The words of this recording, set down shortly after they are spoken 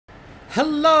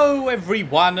Hello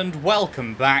everyone and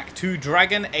welcome back to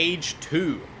Dragon Age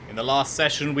 2. In the last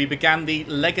session we began the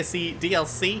Legacy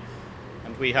DLC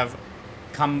and we have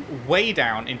come way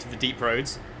down into the deep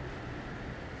roads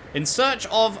in search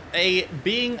of a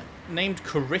being named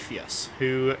Corypheus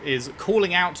who is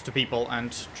calling out to people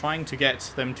and trying to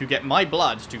get them to get my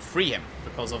blood to free him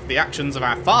because of the actions of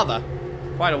our father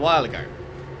quite a while ago.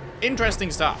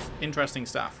 Interesting stuff, interesting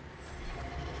stuff.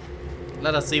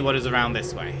 Let us see what is around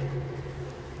this way.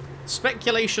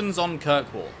 Speculations on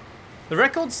Kirkwall. The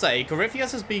records say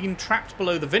Corypheus has been trapped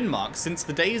below the Vinmark since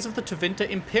the days of the Tevinter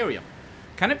Imperium.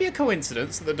 Can it be a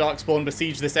coincidence that the Darkspawn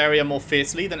besiege this area more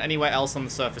fiercely than anywhere else on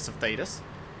the surface of Thedas?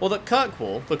 Or that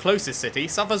Kirkwall, the closest city,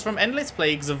 suffers from endless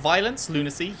plagues of violence,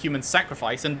 lunacy, human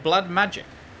sacrifice, and blood magic?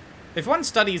 If one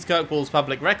studies Kirkwall's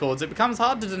public records, it becomes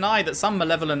hard to deny that some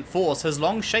malevolent force has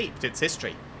long shaped its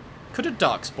history. Could a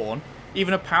Darkspawn,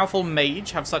 even a powerful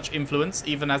mage, have such influence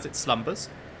even as it slumbers?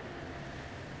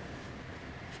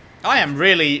 I am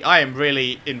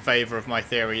really in favor of my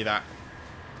theory that...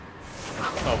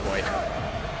 Oh boy.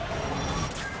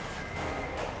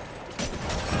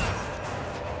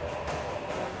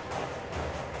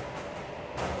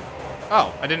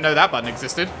 Oh, I didn't know that button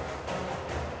existed.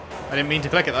 I didn't mean to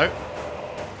click it though.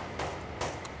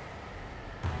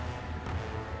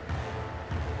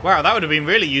 Wow, that would have been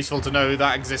really useful to know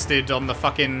that existed on the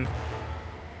fucking...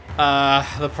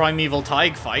 the Primeval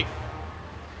Tig fight.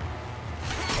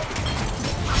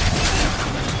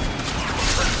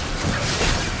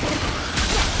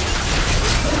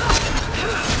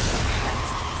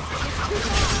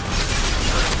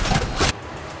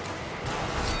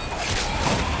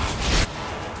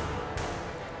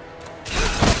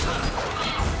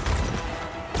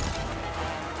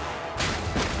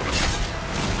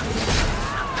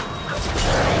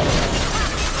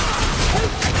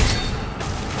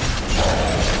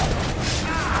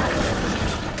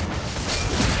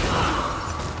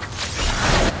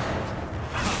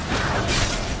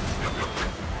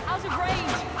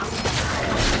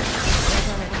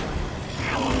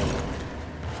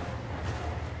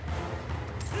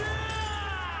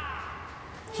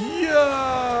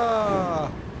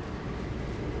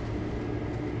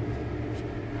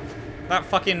 That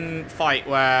fucking fight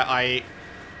where I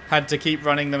had to keep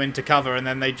running them into cover and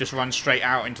then they just run straight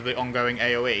out into the ongoing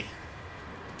AoE.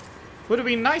 Would have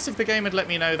been nice if the game had let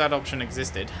me know that option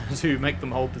existed to make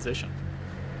them hold position.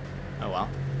 Oh well.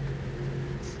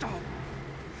 Stop.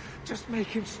 Just make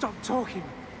him stop talking.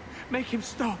 Make him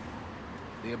stop.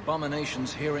 The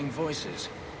abomination's hearing voices.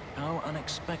 How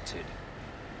unexpected.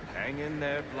 Hang in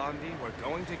there, Blondie. We're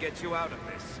going to get you out of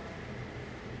this.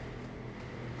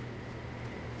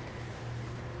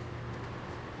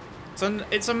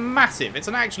 It's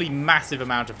an actually massive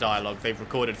amount of dialogue they've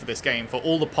recorded for this game for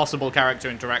all the possible character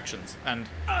interactions, and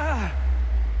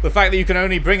the fact that you can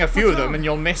only bring a few of them and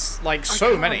you'll miss like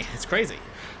so many, it's crazy.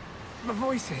 The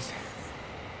voices,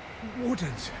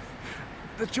 wardens,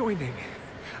 the joining.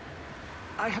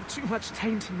 I have too much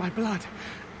taint in my blood.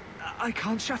 I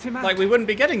can't shut him out. Like we wouldn't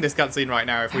be getting this cutscene right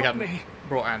now if we hadn't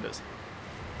brought Anders.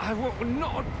 I will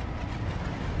not.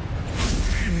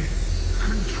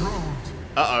 Controlled.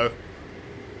 Uh-oh.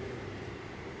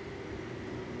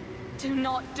 Do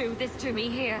not do this to me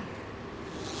here.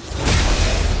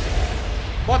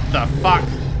 What the fuck?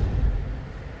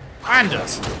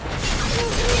 Anders.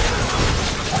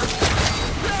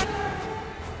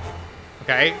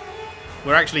 Okay.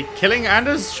 We're actually killing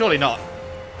Anders? Surely not.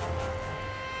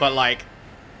 But like...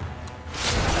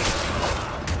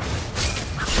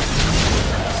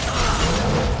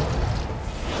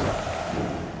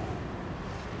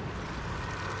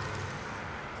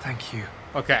 Thank you.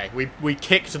 Okay, we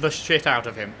kicked the shit out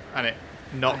of him, and it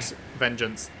knocks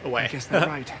vengeance away. I guess they're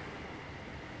right.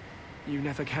 You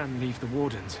never can leave the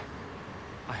wardens.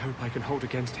 I hope I can hold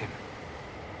against him.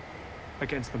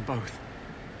 Against them both.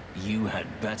 You had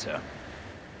better.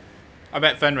 I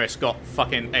bet Fenris got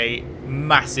fucking a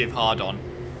massive hard-on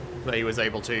that he was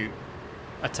able to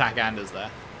attack Anders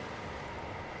there.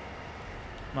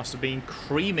 Must have been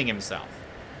creaming himself.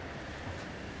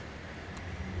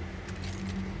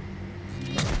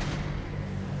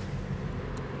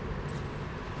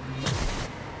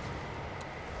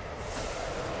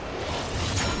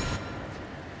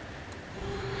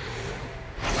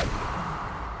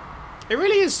 It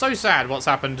really is so sad what's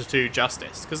happened to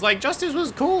Justice, because like Justice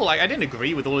was cool. Like I didn't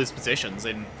agree with all his positions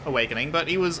in Awakening, but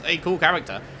he was a cool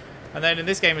character. And then in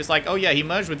this game it's like, oh yeah, he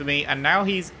merged with me and now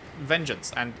he's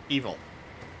vengeance and evil.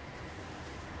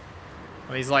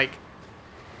 And he's like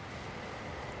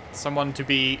someone to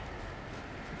be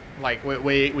like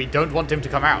we don't want him to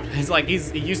come out. It's like he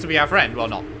used to be our friend, well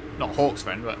not not Hawke's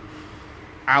friend, but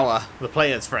the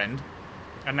player's friend.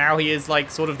 And now he is, like,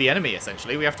 sort of the enemy,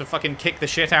 essentially. We have to fucking kick the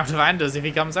shit out of Anders if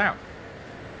he comes out.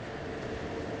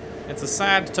 It's a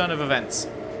sad turn of events.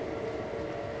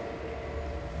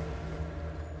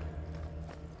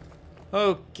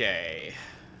 Okay.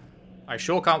 I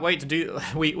sure can't wait to do...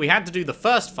 We had to do the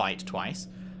first fight twice.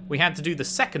 We had to do the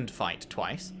second fight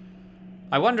twice.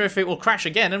 I wonder if it will crash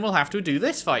again and we'll have to do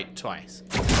this fight twice.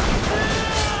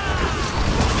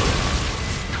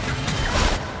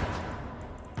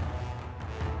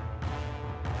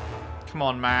 Come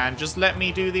on, man. Just let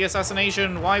me do the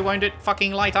assassination. Why won't it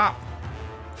fucking light up?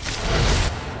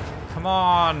 Come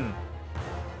on.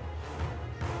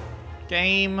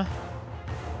 Game.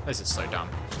 This is so dumb.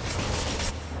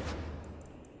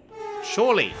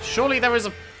 Surely there is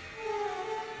a...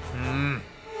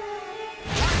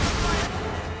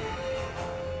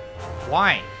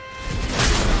 Why?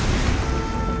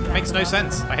 It makes no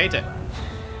sense. I hate it.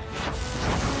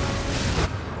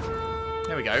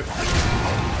 There we go.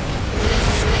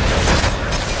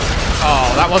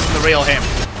 Oh, that wasn't the real him.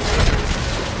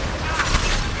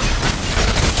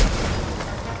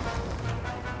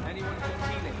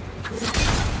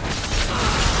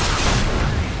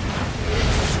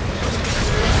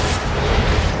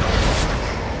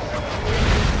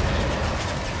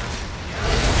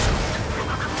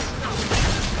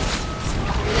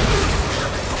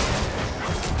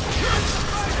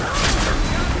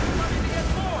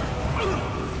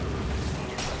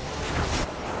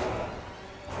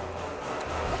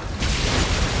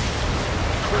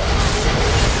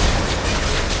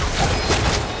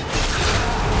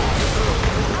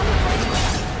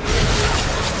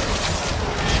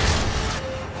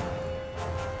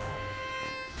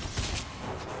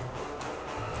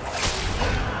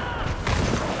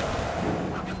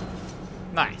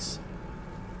 Nice.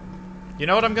 You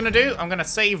know what I'm going to do? I'm going to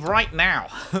save right now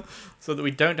so that we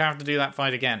don't have to do that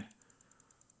fight again.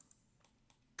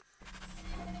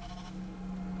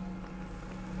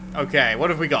 Okay,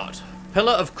 what have we got?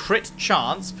 Pillar of crit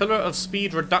chance, pillar of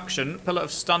speed reduction, pillar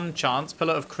of stun chance,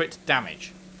 pillar of crit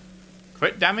damage.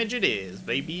 Crit damage it is,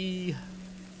 baby.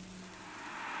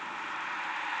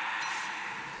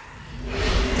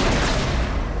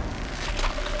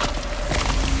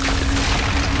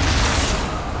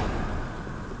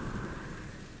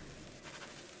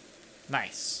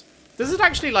 Nice. Does it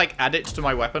actually, like, add it to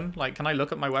my weapon? Like, can I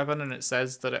look at my weapon and it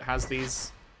says that it has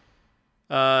these...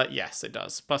 yes, it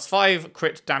does. Plus 5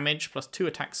 crit damage, plus 2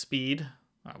 attack speed.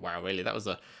 Oh, wow, really? That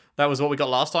was what we got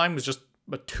last time, was just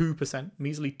a 2%.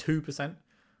 Measly 2%.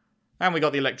 And we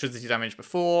got the electricity damage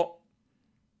before.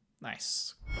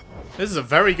 Nice. This is a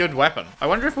very good weapon. I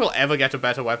wonder if we'll ever get a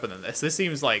better weapon than this. This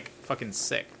seems, like, fucking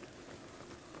sick.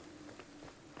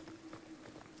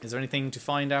 Is there anything to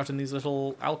find out in these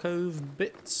little alcove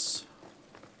bits?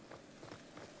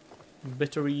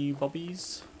 Bittery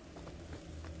bobbies?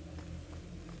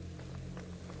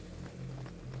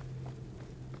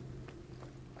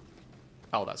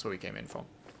 Oh, that's where we came in from.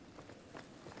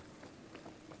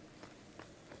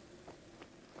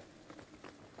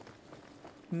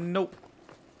 Nope.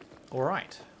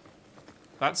 Alright.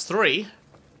 That's 3.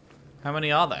 How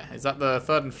many are there? Is that the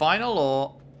third and final,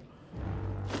 or...?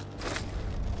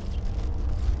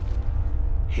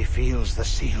 He feels the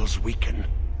seals weaken.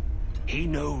 He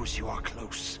knows you are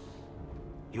close.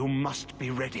 You must be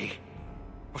ready.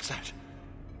 What's that?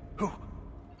 Who?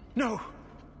 No!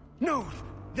 No!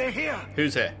 They're here!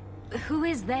 Who's here? Who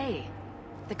is they?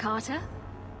 The Carter?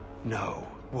 No,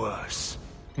 worse.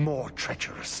 More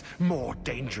treacherous, more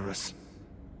dangerous.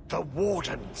 The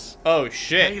Wardens. Oh,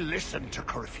 shit. They listen to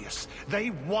Corypheus.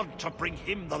 They want to bring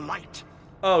him the light.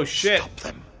 Oh, shit. Stop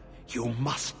them. You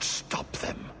must stop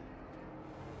them.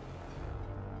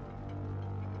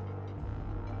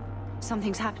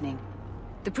 Something's happening.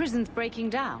 The prison's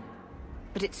breaking down.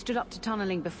 But it stood up to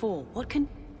tunneling before. What can...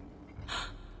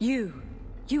 You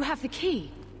have the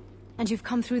key. And you've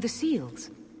come through the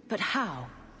seals. But how?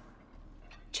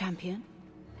 Champion?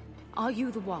 Are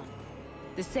you the one?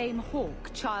 The same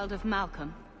Hawke, child of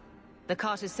Malcolm? The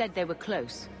Carters said they were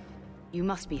close. You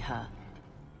must be her.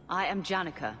 I am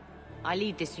Janica. I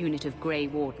lead this unit of Grey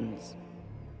Wardens.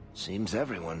 Seems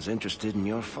everyone's interested in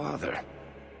your father.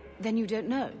 Then you don't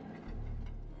know?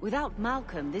 Without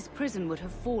Malcolm, this prison would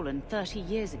have fallen 30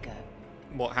 years ago.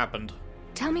 What happened?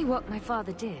 Tell me what my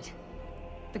father did.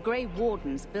 The Grey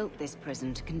Wardens built this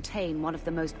prison to contain one of the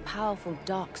most powerful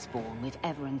Darkspawn we've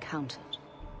ever encountered.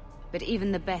 But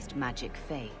even the best magic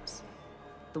fades.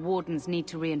 The Wardens need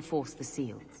to reinforce the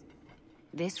seals.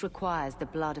 This requires the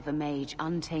blood of a mage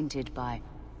untainted by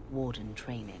Warden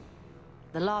training.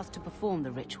 The last to perform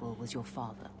the ritual was your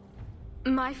father.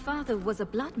 My father was a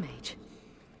blood mage.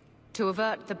 To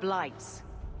avert the blights,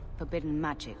 forbidden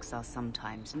magics are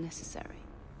sometimes necessary.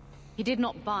 He did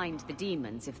not bind the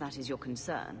demons, if that is your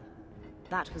concern.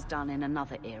 That was done in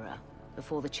another era,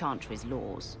 before the Chantry's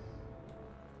laws.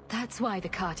 That's why the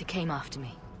Carter came after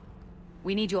me.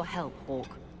 We need your help,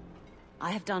 Hawke. I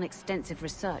have done extensive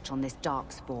research on this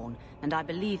Darkspawn, and I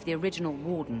believe the original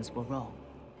Wardens were wrong.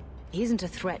 He isn't a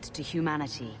threat to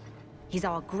humanity. He's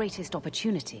our greatest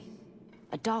opportunity.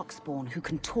 A Darkspawn who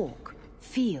can talk,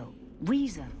 feel,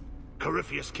 reason.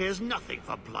 Corypheus cares nothing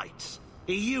for blights.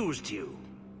 He used you.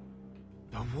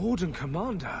 The Warden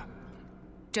Commander?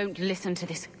 Don't listen to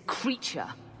this creature.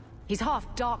 He's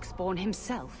half Darkspawn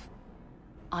himself.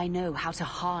 I know how to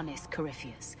harness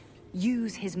Corypheus.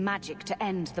 Use his magic to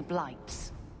end the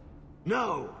blights.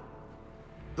 No.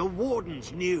 The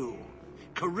Wardens knew.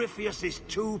 Corypheus is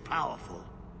too powerful.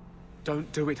 Don't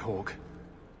do it, Hawke.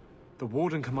 The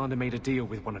Warden Commander made a deal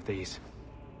with one of these.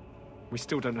 We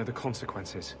still don't know the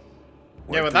consequences.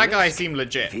 Yeah, but that guy seemed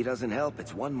legit. If he doesn't help,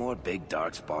 it's one more big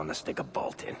darkspawn to stick a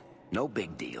bolt in. No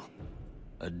big deal.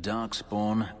 A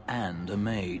darkspawn and a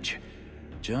mage.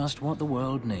 Just what the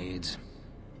world needs.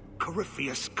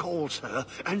 Corypheus calls her,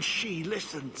 and she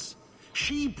listens.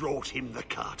 She brought him the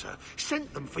Carter,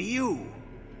 sent them for you.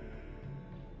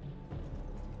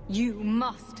 You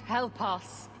must help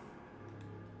us.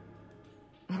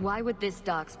 Why would this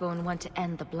Darkspawn want to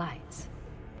end the Blights?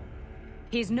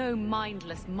 He's no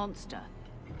mindless monster.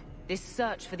 This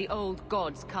search for the old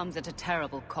gods comes at a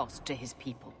terrible cost to his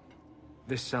people.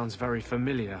 This sounds very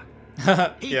familiar.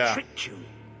 He tricked you.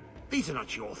 These are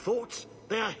not your thoughts.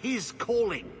 They are his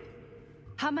calling.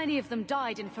 How many of them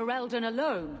died in Ferelden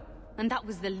alone? And that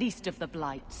was the least of the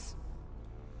blights.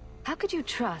 How could you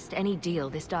trust any deal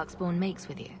this Darkspawn makes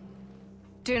with you?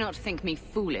 Do not think me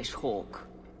foolish, Hawke.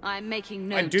 I am making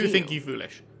no I do deal. think you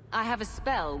foolish. I have a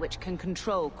spell which can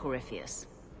control Corypheus.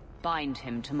 Bind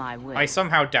him to my will. I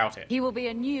somehow doubt it. He will be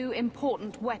a new,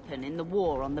 important weapon in the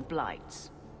war on the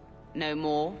blights. No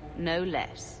more, no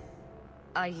less.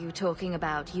 Are you talking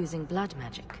about using blood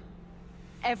magic?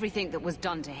 Everything that was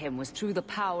done to him was through the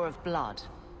power of blood.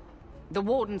 The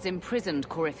Wardens imprisoned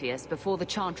Corypheus before the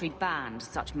Chantry banned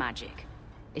such magic.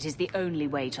 It is the only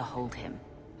way to hold him.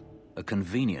 A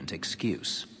convenient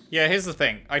excuse. Yeah, here's the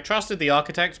thing. I trusted the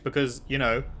architect because, you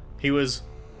know, he was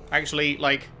actually,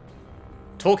 like,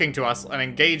 talking to us and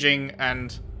engaging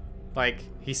and, like,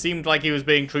 he seemed like he was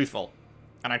being truthful.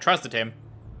 And I trusted him,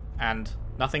 and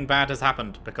nothing bad has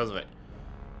happened because of it.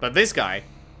 But this guy,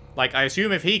 like, I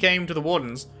assume if he came to the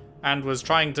Wardens and was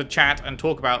trying to chat and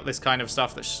talk about this kind of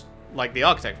stuff that, like the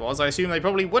architect was, I assume they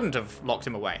probably wouldn't have locked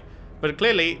him away. But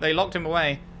clearly, they locked him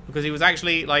away because he was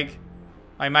actually, like,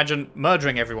 I imagine,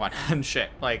 murdering everyone and shit.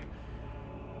 Like,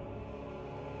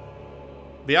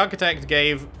 the architect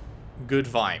gave good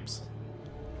vibes.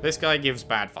 This guy gives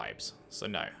bad vibes, so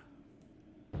no.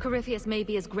 Corypheus may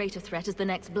be as great a threat as the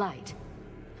next Blight.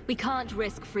 We can't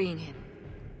risk freeing him.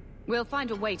 We'll find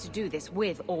a way to do this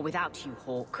with or without you,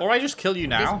 Hawke. Or I just kill you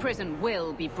now. This prison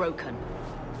will be broken.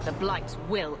 The blights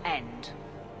will end.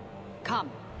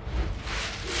 Come.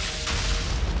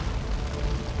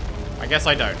 I guess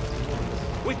I don't.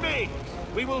 With me,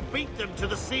 we will beat them to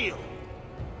the seal.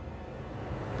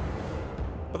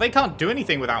 But they can't do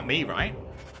anything without me, right?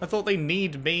 I thought they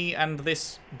need me and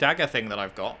this dagger thing that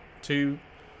I've got to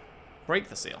break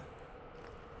the seal.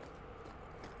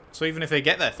 So even if they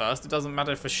get there first, it doesn't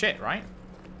matter for shit, right?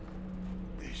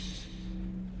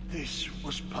 This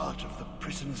was part of the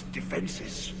prison's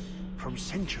defenses from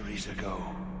centuries ago.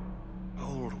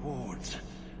 Old wards,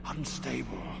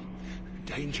 unstable,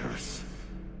 dangerous.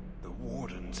 The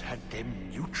Wardens had them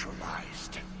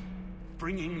neutralized.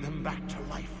 Bringing them back to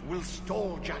life will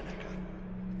stall Janica.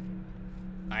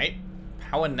 Right.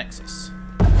 Power Nexus.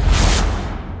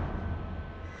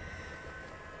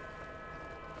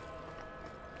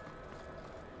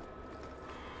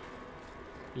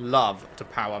 Love to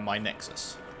power my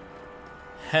Nexus.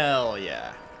 Hell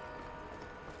yeah.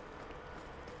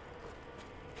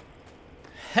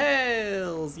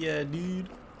 Hells yeah, dude.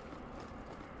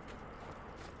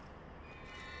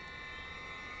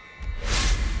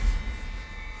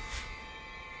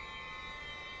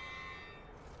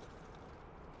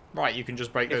 Right, you can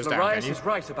just break those down, can Marius you? is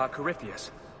right about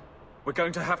Corypheus. We're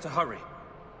going to have to hurry.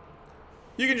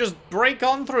 You can just break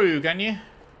on through, can you?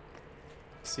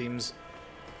 Seems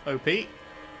OP.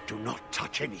 Do not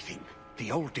touch anything.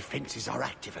 The old defenses are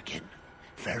active again.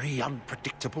 Very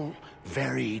unpredictable,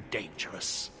 very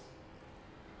dangerous.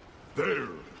 There!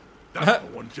 That's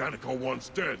the one Janica wants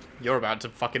dead. You're about to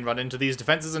fucking run into these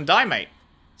defenses and die, mate.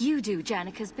 You do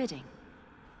Janica's bidding.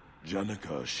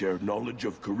 Janica shared knowledge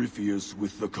of Corypheus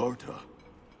with the Carta.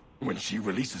 When she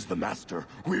releases the Master,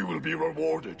 we will be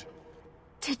rewarded.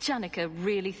 Did Janica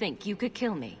really think you could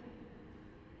kill me?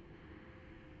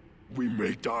 We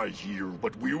may die here,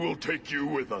 but we will take you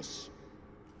with us.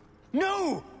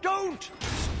 No! Don't!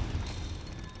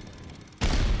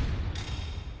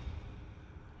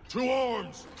 To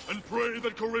arms, and pray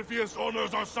that Corypheus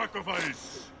honors our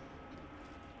sacrifice!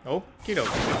 Okie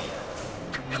dokie.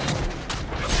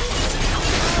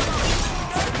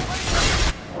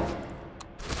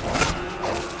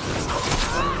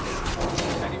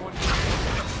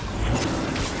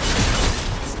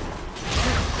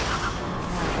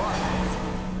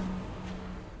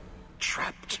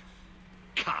 Trapped.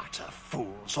 Carter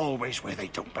fools, always where they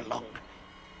don't belong.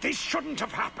 This shouldn't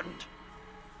have happened.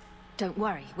 Don't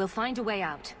worry, we'll find a way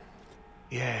out.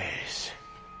 Yes.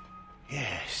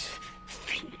 Yes.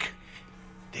 Think.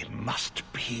 There must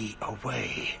be a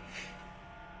way.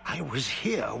 I was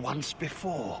here once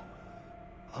before.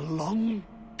 A long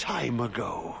time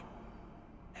ago.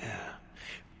 Yeah.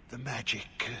 The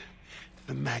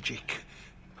magic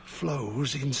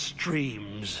flows in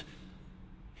streams.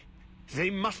 They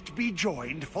must be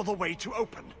joined for the way to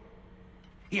open.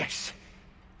 Yes.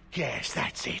 Yes,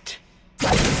 that's it.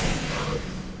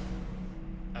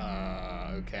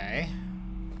 Okay.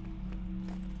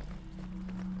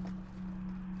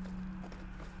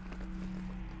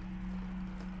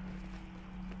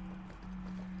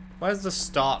 Where's the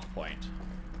start point?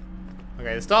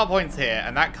 Okay, the start point's here,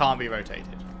 and that can't be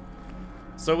rotated.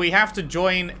 So we have to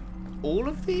join all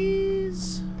of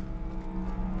these?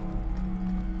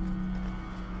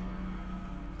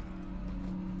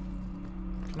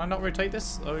 Can I not rotate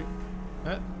this? Oh,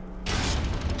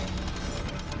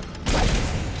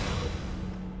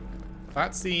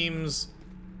 that seems...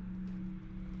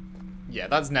 Yeah,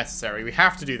 that's necessary. We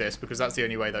have to do this because that's the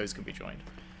only way those can be joined.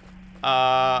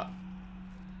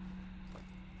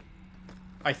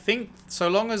 I think so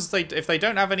long as if they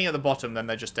don't have any at the bottom, then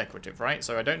they're just decorative, right?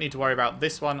 So I don't need to worry about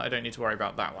this one. I don't need to worry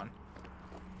about that one.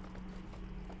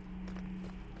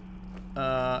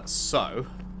 So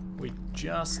we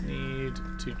just need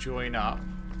to join up.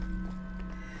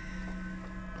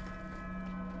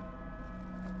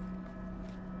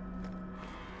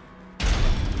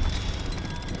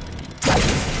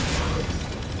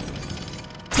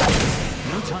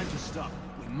 No time to stop.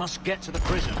 We must get to the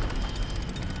prison.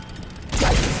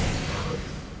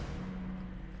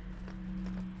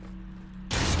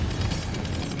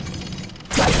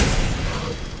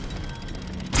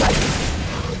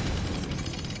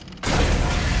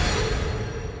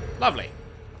 Lovely.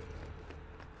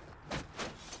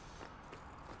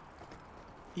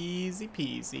 Easy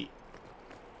peasy.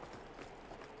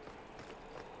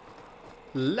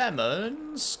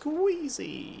 Lemon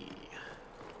squeezy.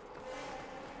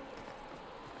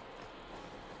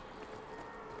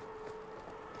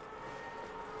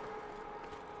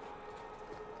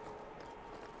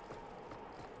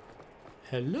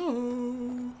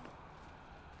 Hello.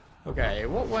 Okay,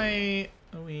 what way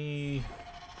are we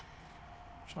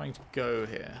trying to go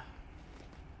here?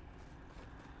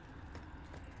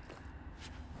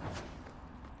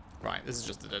 Right, this is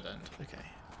just a dead end. Okay.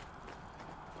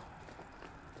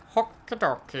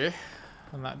 Hokkadoki.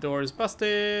 And that door is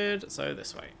busted, so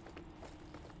this way.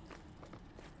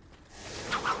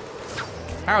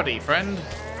 Howdy, friend.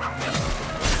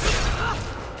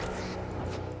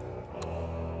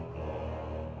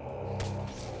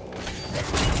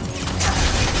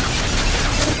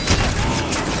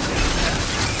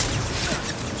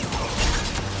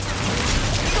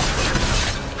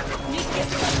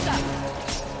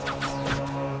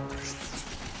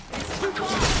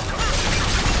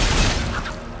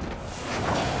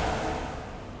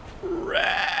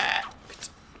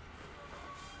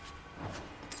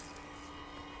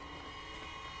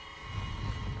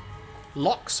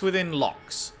 Locks within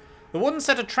locks. The Wardens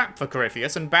set a trap for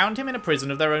Corypheus and bound him in a prison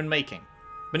of their own making.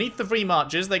 Beneath the free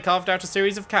marches, they carved out a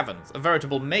series of caverns, a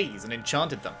veritable maze, and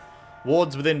enchanted them.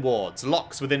 Wards within wards,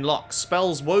 locks within locks,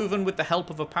 spells woven with the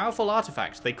help of a powerful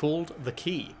artifact they called the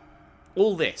Key.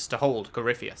 All this to hold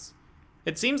Corypheus.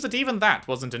 It seems that even that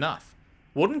wasn't enough.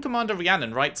 Warden Commander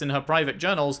Rhiannon writes in her private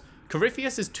journals,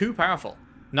 Corypheus is too powerful.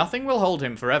 Nothing will hold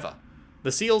him forever.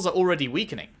 The seals are already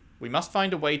weakening. We must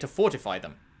find a way to fortify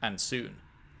them. And soon.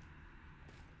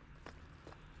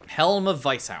 Helm of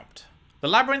Weishaupt. The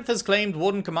Labyrinth has claimed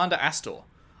Warden Commander Astor.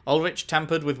 Ulrich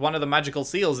tampered with one of the magical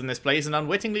seals in this place and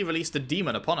unwittingly released a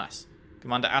demon upon us.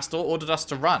 Commander Astor ordered us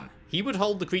to run. He would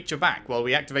hold the creature back while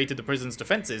we activated the prison's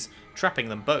defenses, trapping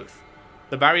them both.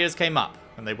 The barriers came up,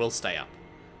 and they will stay up.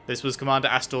 This was Commander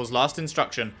Astor's last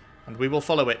instruction. and we will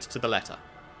follow it to the letter.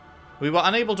 We were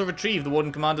unable to retrieve the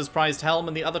Warden Commander's prized helm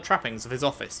and the other trappings of his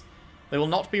office. They will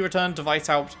not be returned to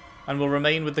Weishaupt and will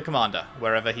remain with the Commander,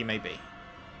 wherever he may be.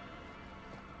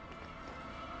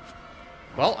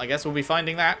 Well, I guess we'll be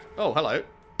finding that. Oh, hello.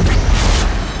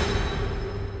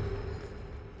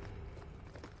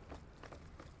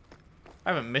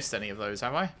 I haven't missed any of those,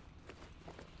 have I?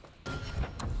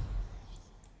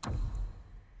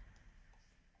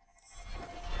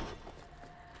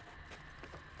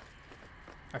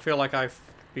 I feel like I've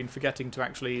been forgetting to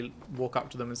actually walk up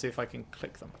to them and see if I can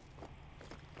click them.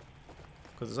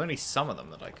 Because there's only some of them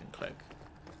that I can click.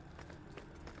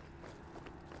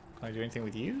 Can I do anything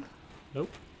with you?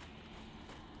 Nope.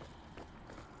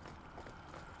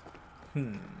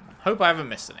 Hope I haven't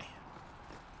missed any.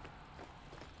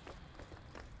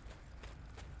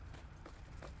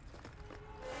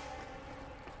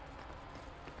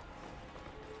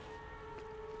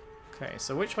 Okay,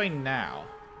 so which way now?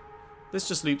 This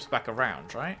just loops back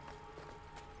around, right?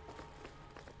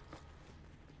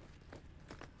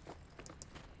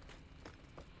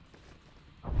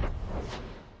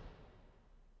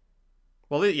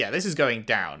 Well, yeah, this is going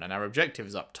down, and our objective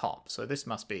is up top, so this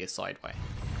must be a sideway.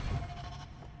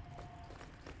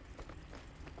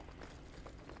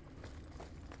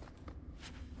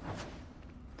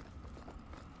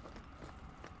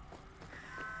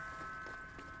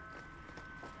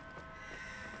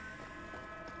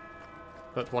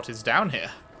 But what is down here?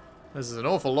 This is an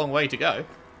awful long way to go.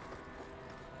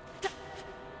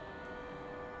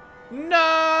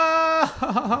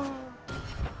 No!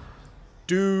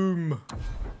 Doom.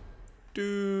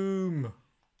 Doom.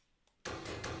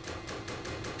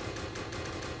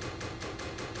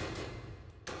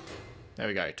 There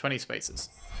we go, 20 spaces.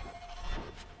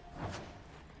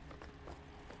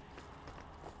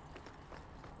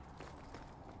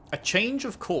 A change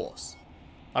of course.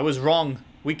 I was wrong.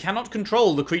 We cannot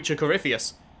control the creature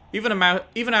Corypheus. Even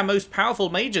our most powerful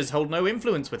mages hold no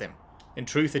influence with him. In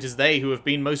truth, it is they who have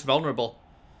been most vulnerable.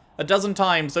 A dozen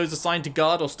times, those assigned to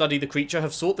guard or study the creature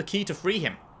have sought the key to free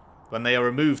him. When they are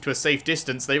removed to a safe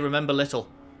distance, they remember little.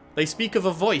 They speak of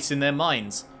a voice in their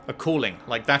minds, a calling,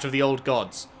 like that of the old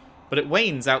gods. But it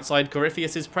wanes outside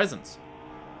Corypheus' presence.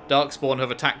 Darkspawn have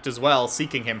attacked as well,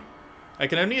 seeking him. I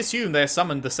can only assume they are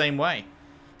summoned the same way.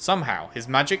 Somehow, his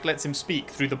magic lets him speak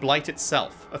through the blight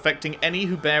itself, affecting any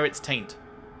who bear its taint.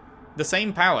 The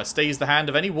same power stays the hand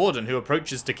of any warden who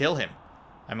approaches to kill him.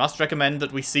 I must recommend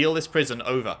that we seal this prison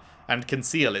over, and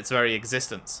conceal its very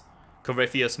existence.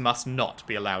 Corypheus must not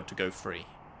be allowed to go free.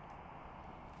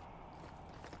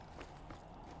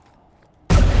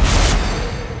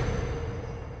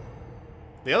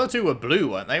 The other two were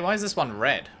blue, weren't they? Why is this one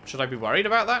red? Should I be worried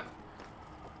about that?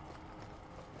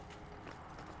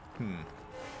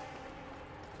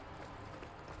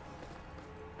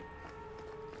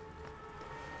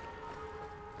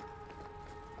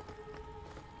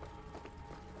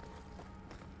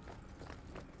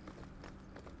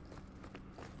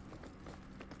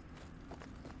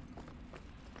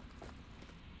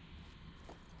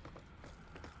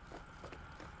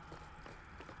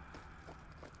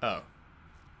 Oh.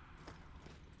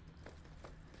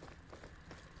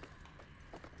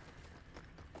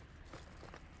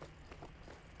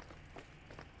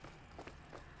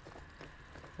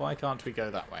 Why can't we go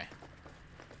that way?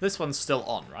 This one's still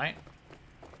on, right?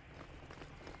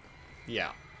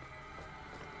 Yeah.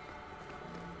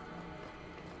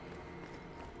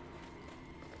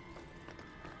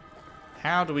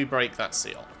 How do we break that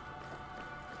seal?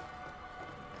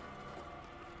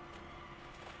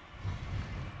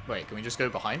 Wait, can we just go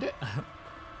behind it?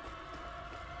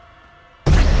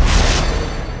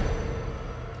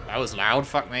 That was loud,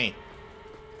 fuck me.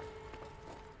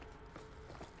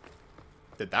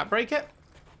 Did that break it?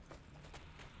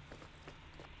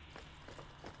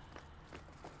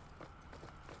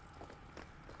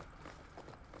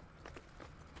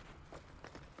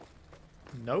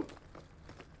 Nope.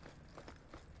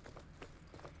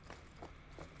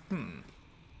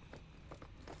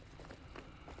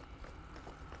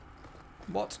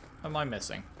 What am I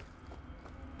missing?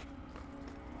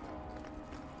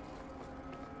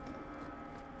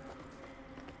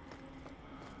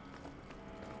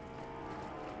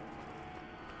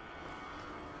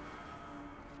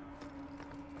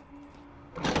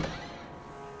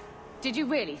 Did you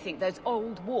really think those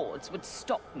old wards would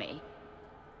stop me?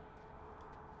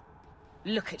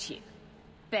 Look at you.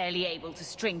 Barely able to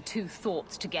string two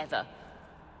thoughts together.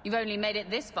 You've only made it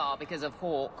this far because of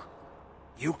Hawke.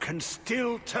 You can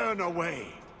still turn away.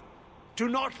 Do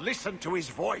not listen to his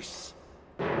voice.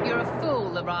 You're a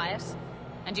fool, Arias.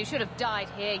 And you should have died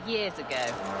here years ago.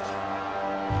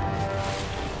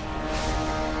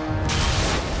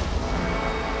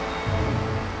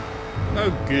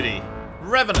 Oh, goody.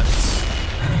 Revenants.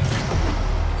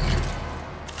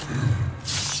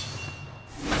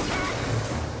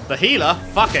 The healer?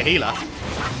 Fuck a healer.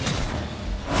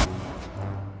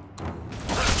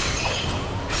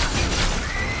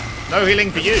 No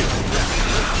healing for you.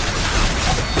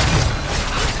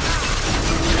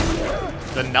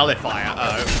 The nullifier.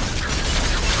 Uh-oh.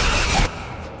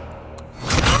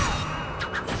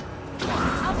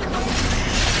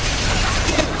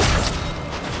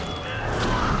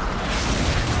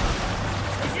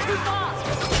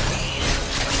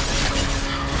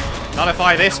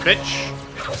 Nullify this, bitch.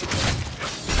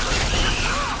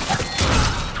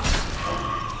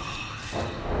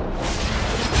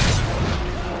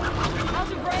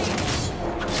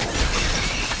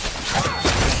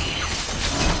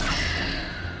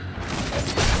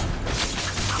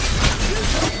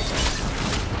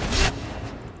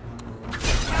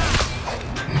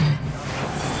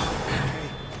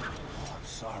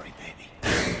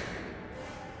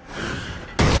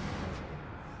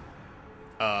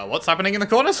 What's happening in the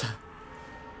corners?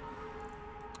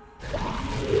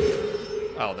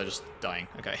 Oh, they're just dying.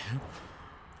 Okay.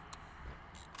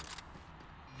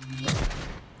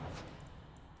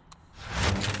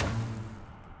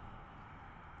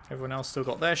 Everyone else still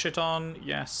got their shit on?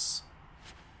 Yes.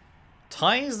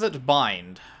 Ties that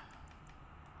bind.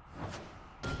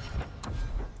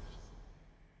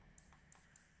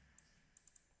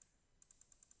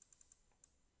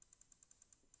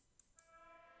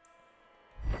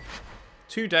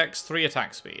 Two dex, 3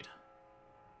 attack speed.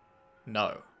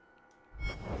 No.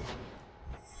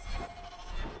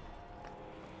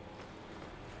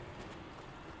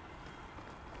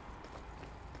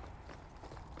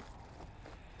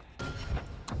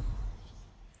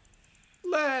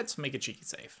 Let's make a cheeky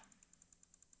save.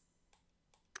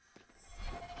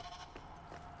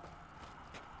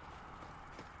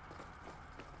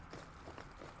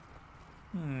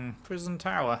 Prison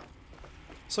tower.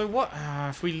 So what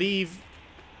if we leave...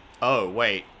 Oh,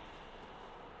 wait.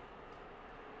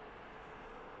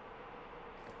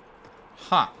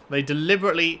 Huh. They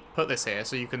deliberately put this here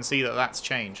so you can see that that's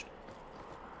changed.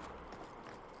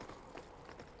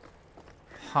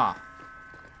 Huh.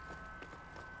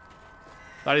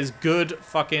 That is good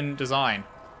fucking design.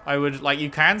 I would, like, you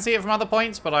can see it from other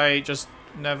points, but I just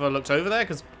never looked over there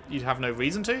because you'd have no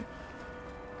reason to.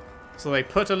 So they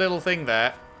put a little thing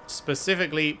there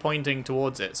specifically pointing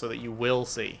towards it so that you will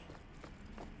see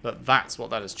that that's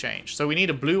what that has changed. So we need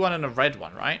a blue one and a red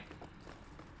one, right?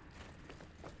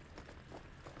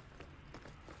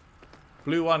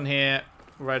 Blue one here,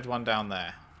 red one down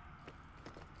there.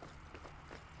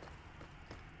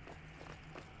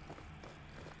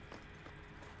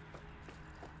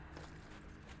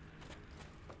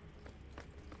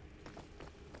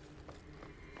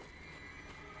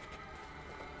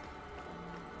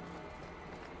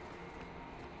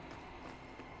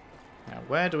 Now,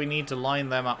 where do we need to line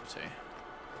them up to?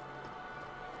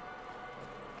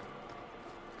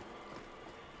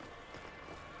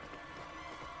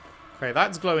 Okay,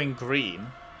 that's glowing green.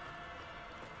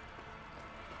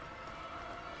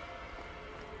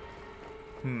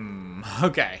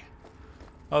 Okay.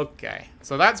 Okay.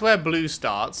 So that's where blue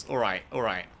starts. Alright,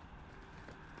 alright.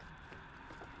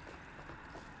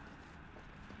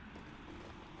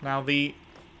 Now the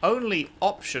only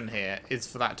option here is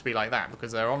for that to be like that,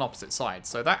 because they're on opposite sides.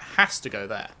 So that has to go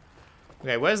there.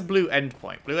 Okay, where's blue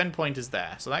endpoint? Blue endpoint is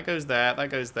there. So that goes there,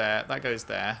 that goes there, that goes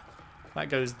there. That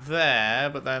goes there,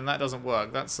 but then that doesn't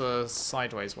work. That's a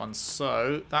sideways one.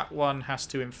 So that one has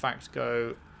to, in fact,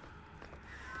 go...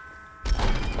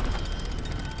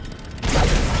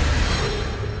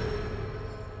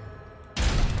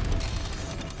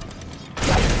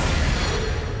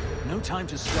 No time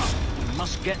to stop. We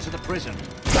must get to the prison.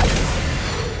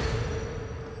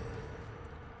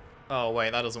 Oh,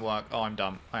 wait, that doesn't work. Oh, I'm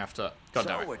dumb. I have to... God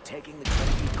damn it. So we're taking the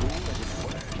crazy ghoul at his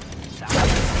word.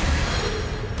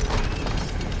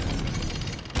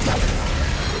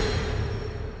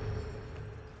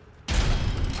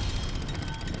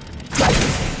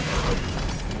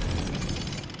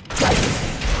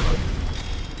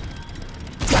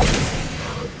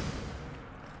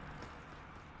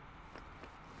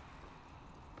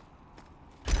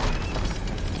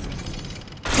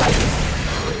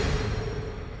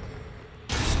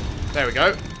 There we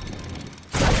go.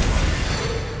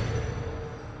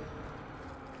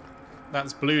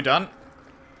 That's blue done.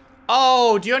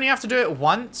 Oh, do you only have to do it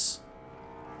once?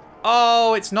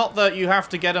 Oh, it's not that you have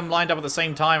to get them lined up at the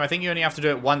same time. I think you only have to do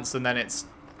it once, and then it's...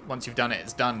 Once you've done it,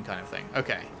 it's done kind of thing.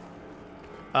 Okay.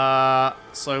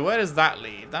 So where does that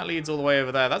lead? That leads all the way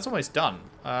over there. That's almost done.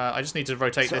 I just need to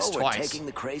rotate this So we're twice. taking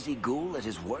the crazy ghoul at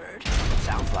his word?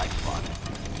 Sounds like fun.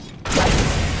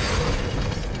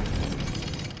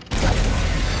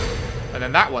 And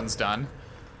then that one's done.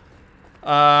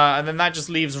 And then that just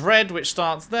leaves red, which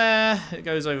starts there. It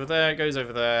goes over there, it goes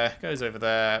over there, goes over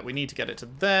there. We need to get it to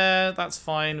there. That's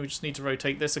fine. We just need to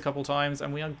rotate this a couple times,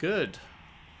 and we are good.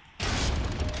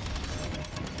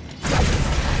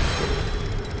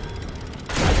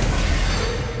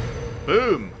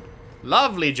 Boom.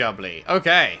 Lovely jubbly.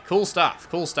 Okay, cool stuff,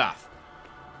 cool stuff.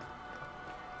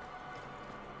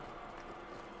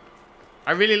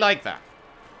 I really like that.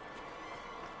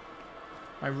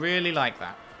 I really like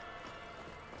that.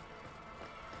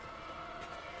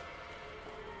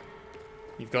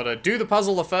 You've got to do the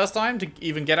puzzle the first time to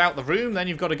even get out the room, then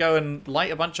you've got to go and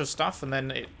light a bunch of stuff, and then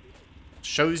it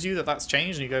shows you that that's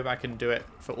changed, and you go back and do it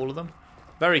for all of them.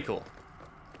 Very cool.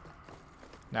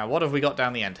 Now, what have we got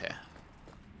down the end here?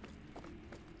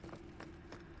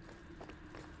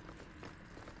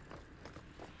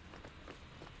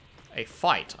 A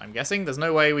fight, I'm guessing. There's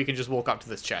no way we can just walk up to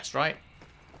this chest, right?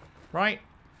 Right?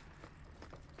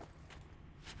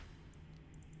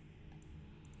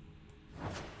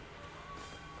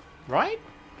 Right?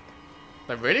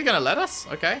 They're really gonna let us?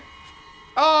 Okay.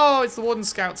 Oh, it's the Warden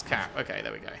Scout's cap. Okay,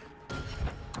 there we go.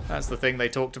 That's the thing they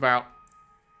talked about.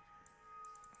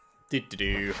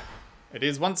 Do-do-do. It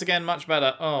is once again much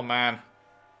better. Oh, man.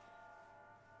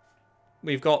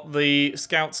 We've got the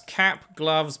Scout's cap,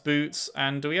 gloves, boots,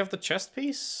 and do we have the chest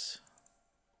piece?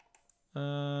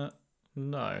 No.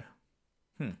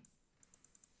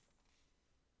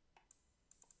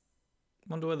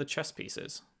 Wonder where the chest piece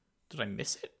is. Did I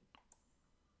miss it?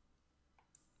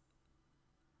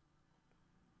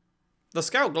 The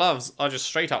Scout gloves are just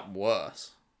straight up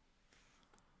worse.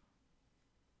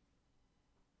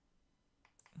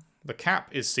 The cap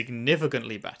is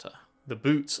significantly better. The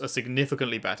boots are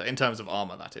significantly better, in terms of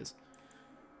armor, that is.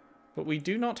 But we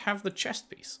do not have the chest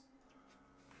piece.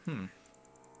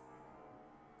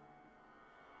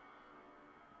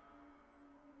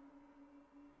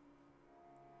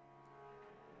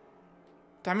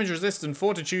 Damage resist and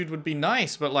fortitude would be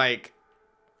nice, but like,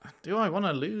 do I want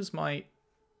to lose my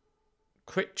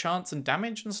crit chance and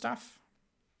damage and stuff?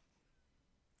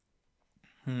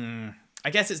 I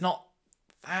guess it's not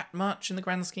that much in the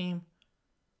grand scheme.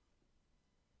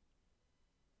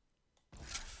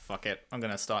 Fuck it. I'm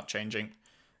going to start changing.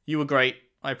 You were great.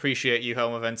 I appreciate you,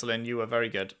 Helm of Ventolin. You were very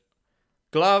good.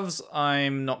 Gloves,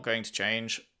 I'm not going to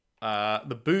change.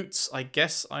 The boots, I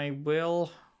guess I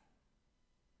will.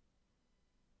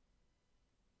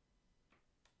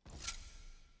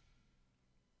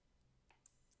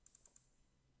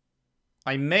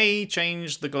 I may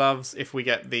change the gloves if we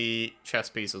get the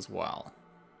chest piece as well.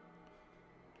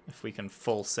 If we can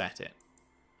full set it.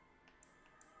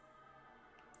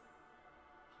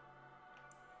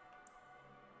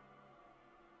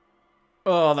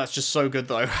 Oh, that's just so good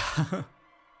though.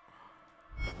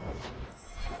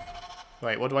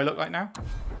 Wait, what do I look like now?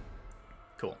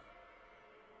 Cool.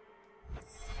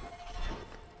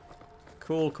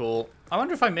 Cool, cool. I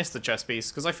wonder if I missed the chest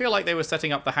piece, because I feel like they were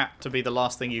setting up the hat to be the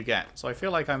last thing you get. So I feel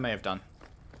like I may have done.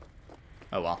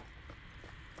 Oh well.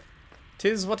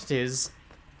 'Tis what it is.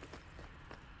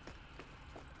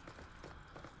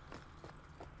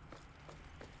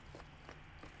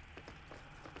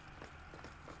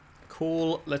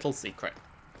 Cool little secret.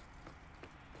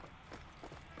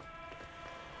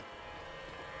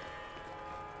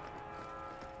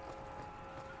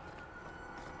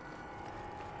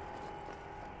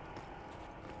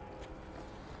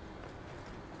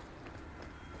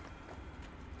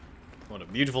 What a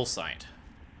beautiful sight.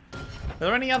 Are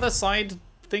there any other side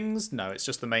things? No, it's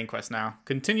just the main quest now.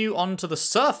 Continue on to the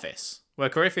surface, where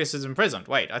Corypheus is imprisoned.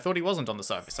 Wait, I thought he wasn't on the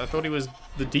surface. I thought he was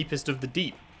the deepest of the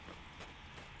deep.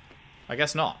 I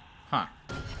guess not. Huh.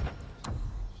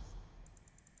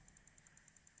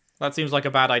 That seems like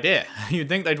a bad idea. You'd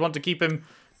think they'd want to keep him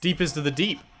deepest of the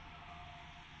deep.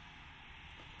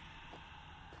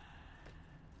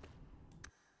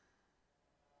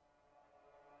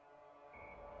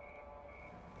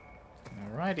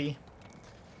 Alrighty.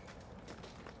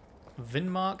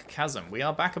 Vinmark Chasm. We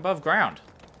are back above ground.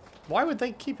 Why would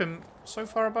they keep him so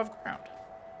far above ground?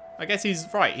 I guess he's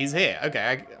right. He's here.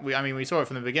 Okay. I mean, we saw it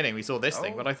from the beginning. We saw this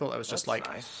thing, but I thought that was just like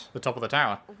the top of the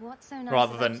tower, What's so nice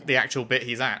rather about than it? the actual bit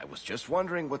he's at. I was just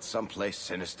wondering what someplace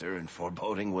sinister and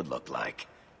foreboding would look like.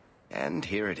 And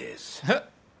here it is.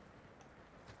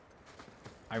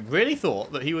 I really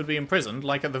thought that he would be imprisoned,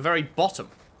 like at the very bottom.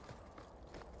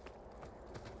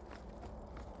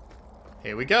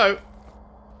 Here we go.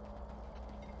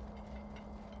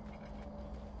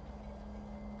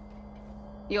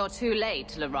 You're too late,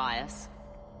 Larius.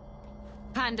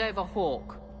 Hand over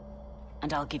Hawke,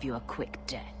 and I'll give you a quick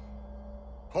death.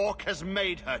 Hawke has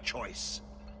made her choice.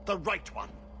 The right one.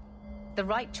 The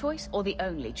right choice or the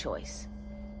only choice?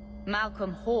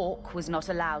 Malcolm Hawke was not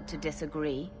allowed to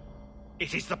disagree.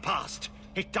 It is the past.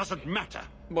 It doesn't matter.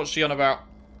 What's she on about?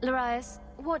 Larius,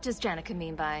 what does Janica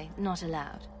mean by not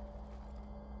allowed?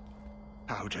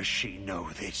 How does she know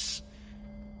this?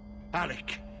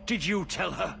 Alec, did you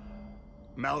tell her?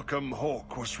 Malcolm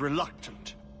Hawke was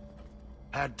reluctant.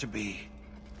 Had to be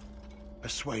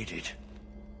persuaded.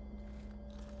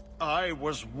 I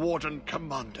was Warden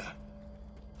Commander.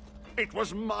 It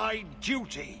was my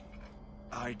duty.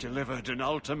 I delivered an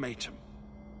ultimatum.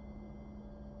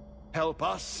 Help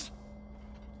us,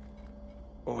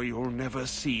 or you'll never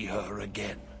see her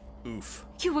again. Oof.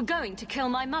 You were going to kill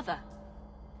my mother.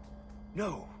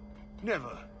 No,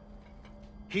 never.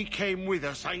 He came with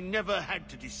us. I never had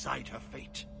to decide her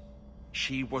fate.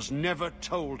 She was never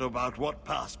told about what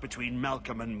passed between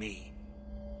Malcolm and me.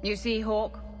 You see,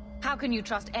 Hawke? How can you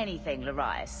trust anything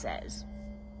Larius says?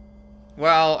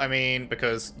 Well, I mean,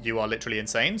 because you are literally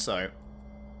insane, so...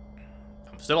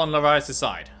 I'm still on Larius'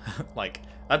 side. Like,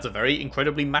 that's a very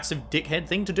incredibly massive dickhead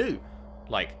thing to do.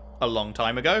 Like, a long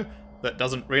time ago. That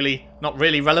doesn't really... not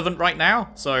really relevant right now,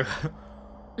 so...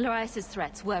 Larius'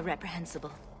 threats were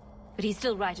reprehensible. But he's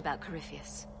still right about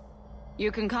Corypheus.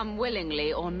 You can come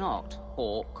willingly or not,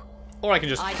 Hawke. Or I can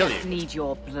just kill you. I just need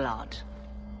your blood.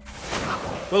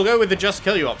 We'll go with the just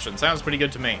kill you option. Sounds pretty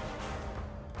good to me.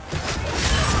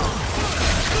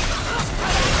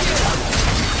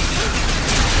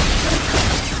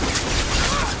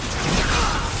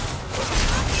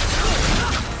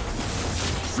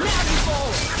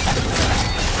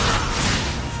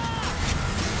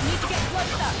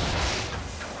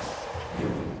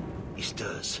 He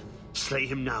stirs. Slay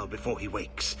him now before he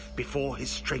wakes, before his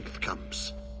strength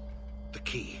comes. The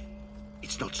key.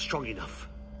 It's not strong enough.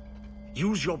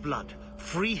 Use your blood.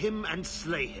 Free him and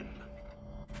slay him.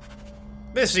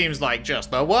 This seems like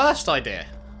just the worst idea.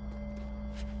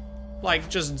 Like,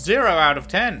 just 0 out of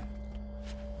 10.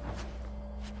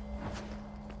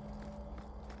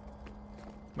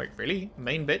 Wait, really?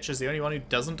 Main bitch is the only one who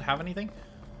doesn't have anything?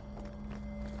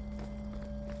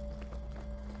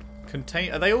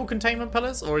 Are they all containment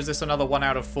pillars? Or is this another 1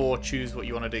 out of 4 choose what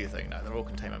you want to do thing? No, they're all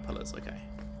containment pillars, okay.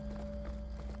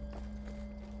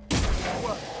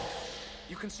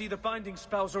 You can see the binding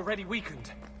spell's already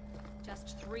weakened.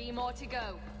 Just 3 more to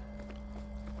go.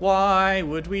 Why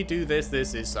would we do this?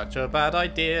 This is such a bad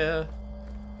idea.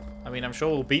 I mean, I'm sure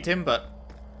we'll beat him, but...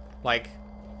 like...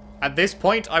 at this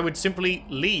point, I would simply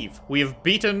leave. We have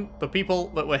beaten the people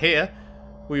that were here.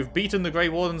 We've beaten the Grey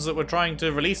Wardens that were trying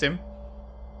to release him.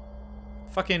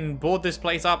 Fucking board this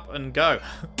place up and go.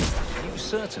 Are you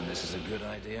certain this is a good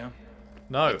idea?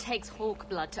 No. It takes Hawke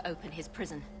blood to open his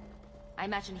prison. I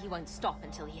imagine he won't stop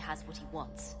until he has what he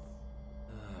wants.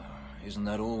 Isn't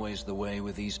that always the way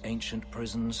with these ancient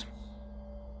prisons?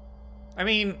 I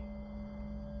mean,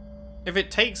 if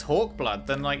it takes Hawke blood,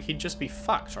 then, like, he'd just be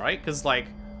fucked, right? Because, like,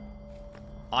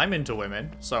 I'm into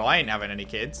women, so I ain't having any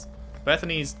kids.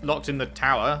 Bethany's locked in the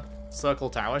tower,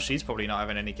 Circle Tower. She's probably not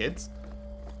having any kids.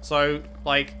 So,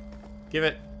 like, give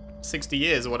it 60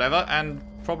 years or whatever, and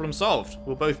problem solved.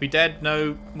 We'll both be dead,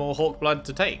 no more Hawke blood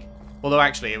to take. Although,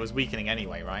 actually, it was weakening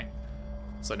anyway, right?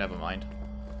 So, never mind.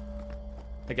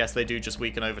 I guess they do just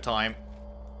weaken over time.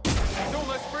 He's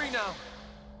almost free now.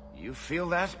 You feel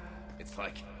that? It's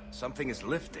like something is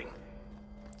lifting.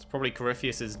 It's probably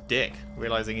Corypheus' dick,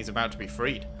 realizing he's about to be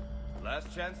freed.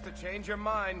 Last chance to change your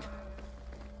mind.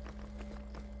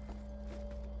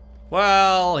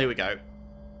 Well, here we go.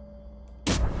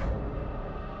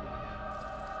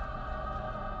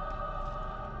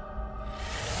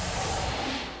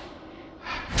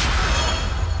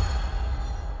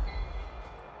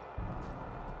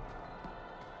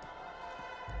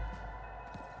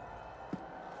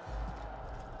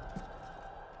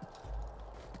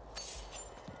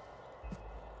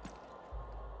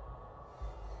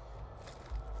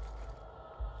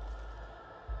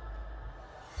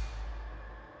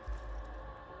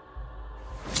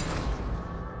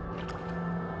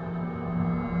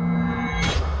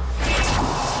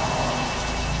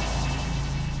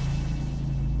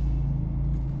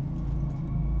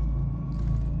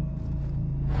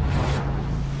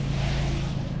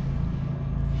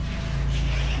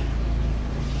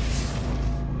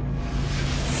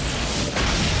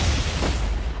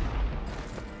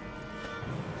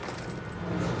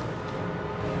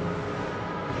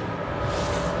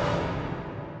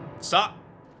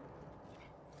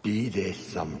 Be this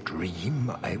some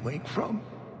dream I wake from?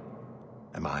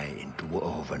 Am I in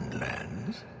dwarven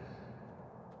lands?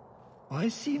 Why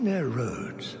seem their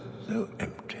roads so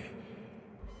empty?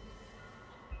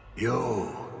 You!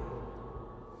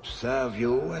 Serve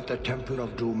you at the Temple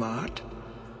of Dumat?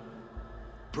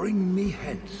 Bring me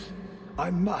hence. I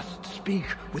must speak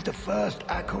with the first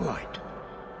acolyte.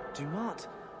 Dumat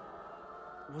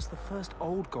was the first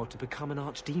old god to become an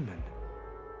archdemon.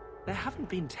 There haven't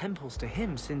been temples to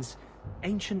him since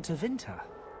ancient Tevinter.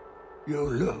 You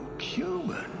look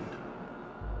human.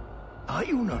 Are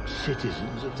you not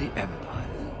citizens of the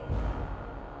Empire?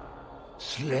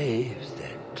 Slaves,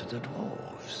 then, to the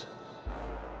dwarves.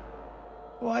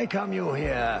 Why come you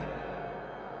here?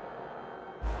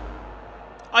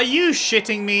 Are you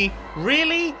shitting me?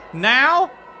 Really?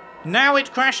 Now? Now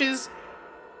it crashes?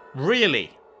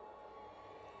 Really?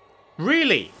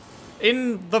 Really?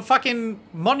 In the fucking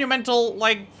monumental,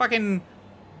 like, fucking...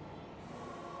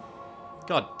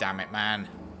 God damn it, man.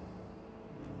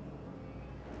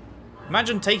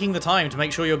 Imagine taking the time to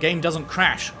make sure your game doesn't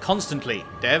crash constantly,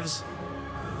 devs.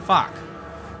 Fuck.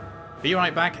 Be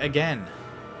right back again.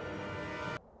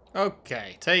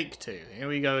 Okay, take 2. Here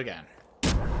we go again.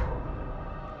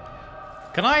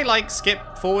 Can I, like,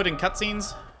 skip forward in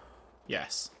cutscenes?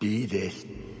 Yes. Be this.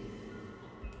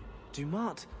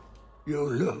 Dumat. You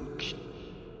look.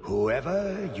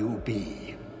 Whoever you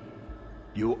be.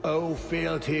 You owe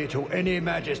fealty to any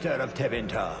Magister of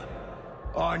Tevinter.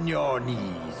 On your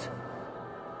knees.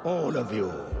 All of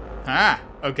you. Ah,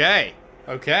 okay.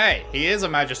 Okay, he is a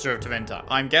Magister of Tevinter.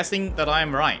 I'm guessing that I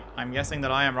am right. I'm guessing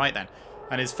that I am right then.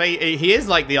 And his face, he is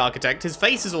like the Architect. His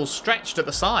face is all stretched at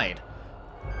the side.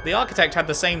 The Architect had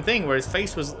the same thing, where his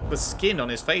face was, the skin on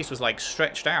his face was like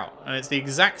stretched out. And it's the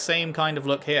exact same kind of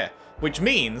look here. Which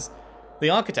means the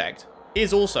Architect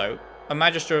is also a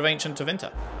Magister of Ancient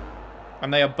Tevinter.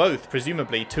 And they are both,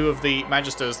 presumably, 2 of the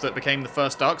Magisters that became the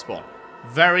first Darkspawn.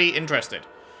 Very interested.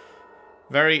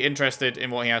 Very interested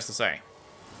in what he has to say.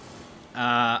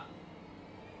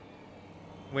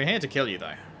 We're here to kill you,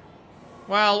 though.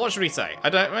 Well, what should we say? I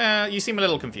don't... you seem a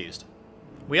little confused.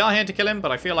 We are here to kill him,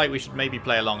 but I feel like we should maybe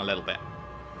play along a little bit.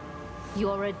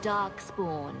 You're a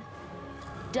Darkspawn.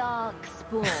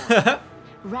 Darkspawn.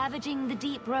 Ravaging the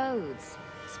deep roads.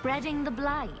 Spreading the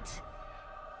blight.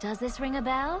 Does this ring a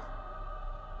bell?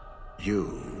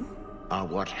 You are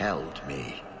what held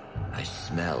me. I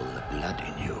smell the blood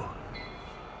in you.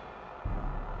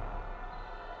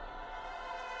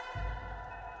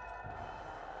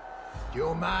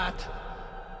 Dumat,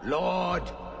 Lord,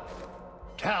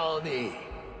 tell me,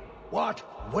 what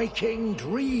waking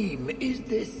dream is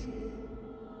this?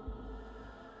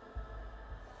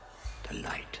 The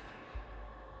light.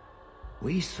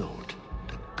 We sought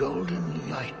the golden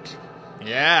light.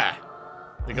 Yeah,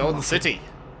 the Golden City.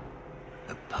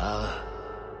 The power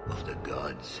of the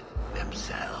gods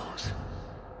themselves.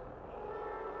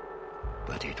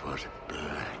 But it was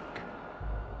black,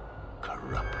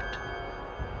 corrupt.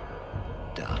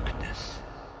 Darkness.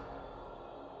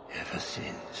 Ever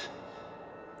since.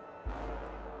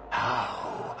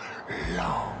 How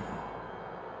long?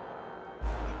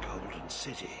 The Golden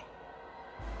City.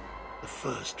 The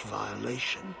first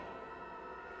violation.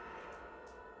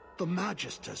 The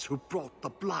Magisters who brought the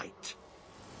Blight.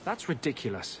 That's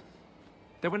ridiculous.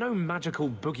 There were no magical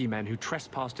boogeymen who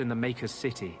trespassed in the Maker's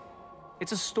City.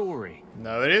 It's a story.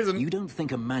 No, it isn't. You don't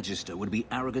think a Magister would be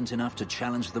arrogant enough to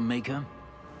challenge the Maker?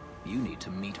 You need to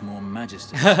meet more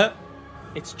Magisters.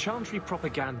 It's Chantry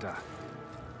propaganda.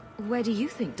 Where do you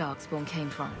think Darkspawn came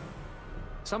from?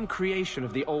 Some creation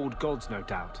of the old gods, no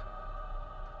doubt.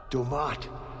 Dumat,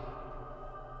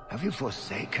 have you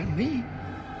forsaken me?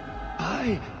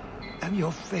 I am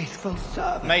your faithful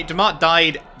servant. Mate, Dumat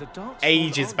died The Darkspawn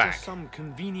ages aren't back. just some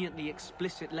conveniently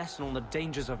explicit lesson on the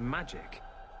dangers of magic.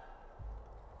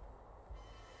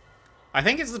 I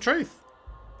think it's the truth.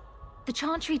 The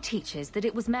Chantry teaches that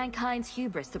it was mankind's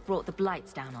hubris that brought the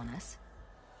blights down on us.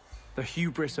 The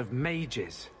hubris of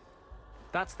mages.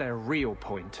 That's their real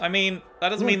point. I mean, that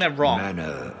doesn't mean they're wrong. What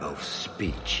manner of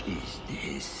speech is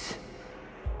this?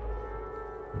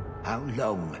 How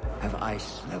long have I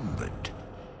slumbered?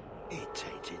 He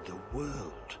tainted the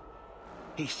world.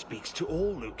 He speaks to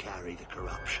all who carry the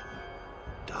corruption.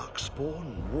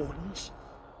 Darkspawn, Wardens.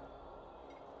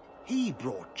 He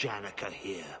brought Janica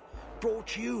here.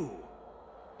 Brought you.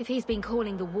 If he's been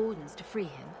calling the Wardens to free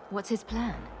him, what's his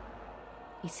plan?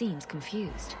 He seems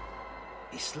confused.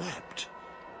 He slept.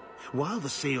 While the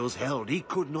seals held, he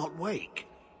could not wake.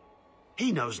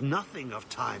 He knows nothing of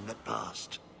time that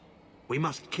passed. We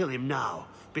must kill him now,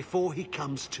 before he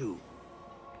comes to.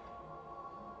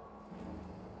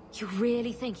 You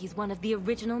really think he's one of the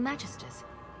original Magisters?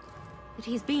 But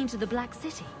he's been to the Black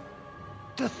City.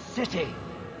 The city.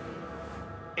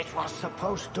 It was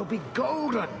supposed to be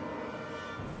golden.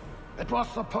 It was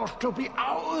supposed to be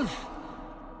ours.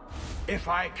 If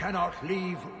I cannot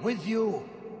leave with you,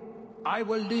 I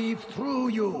will leave through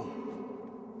you.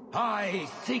 I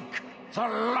seek the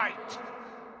light.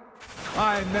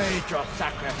 I made your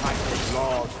sacrifices,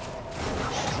 Lord.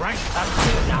 Strengthen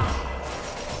me now.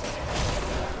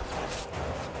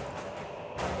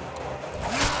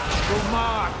 To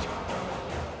march.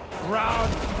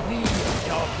 Ground me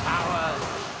your powers.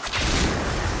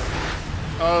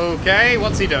 Okay,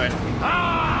 what's he doing?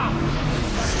 Ah!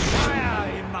 Fire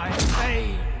in my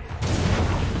veins.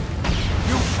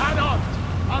 You cannot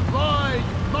avoid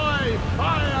my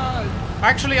fires.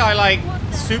 Actually, I like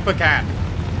super can.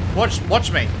 Watch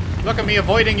me. Look at me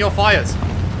avoiding your fires.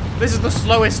 This is the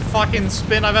slowest fucking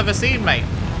spin I've ever seen, mate.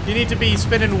 You need to be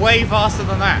spinning way faster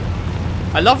than that.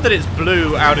 I love that it's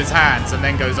blue out his hands and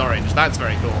then goes orange. That's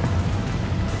very cool.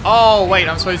 Oh, wait,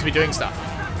 I'm supposed to be doing stuff.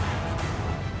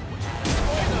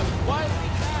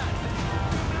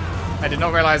 I did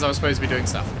not realize I was supposed to be doing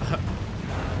stuff.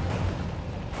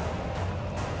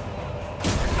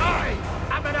 I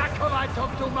am an acolyte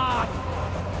of Dumat.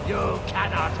 You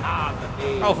cannot harm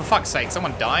me. Oh, for fuck's sake,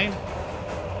 someone died?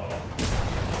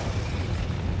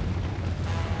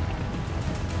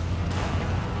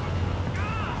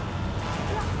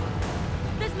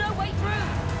 There's no way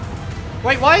through.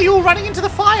 Wait, why are you all running into the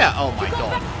fire? Oh my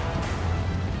god.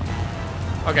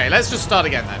 Okay, let's just start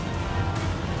again then.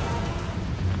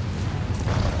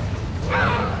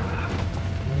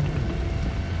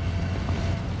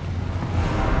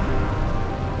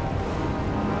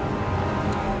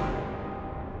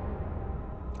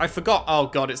 I forgot. Oh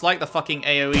god, it's like the fucking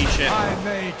AoE shit. I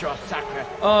made your sacrifice.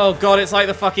 Oh god, it's like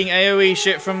the fucking AoE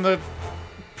shit from the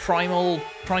primeval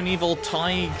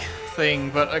Tig thing,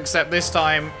 but except this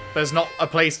time there's not a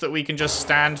place that we can just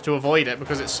stand to avoid it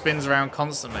because it spins around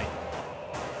constantly.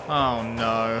 Oh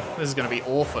no, this is gonna be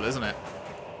awful, isn't it?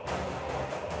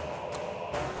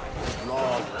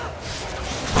 Lord,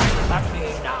 let me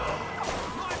now.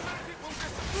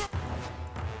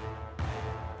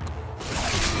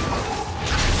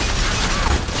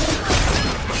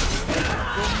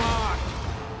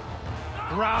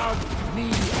 Ground me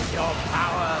your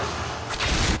powers.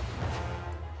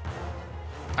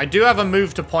 I do have a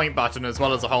move to point button as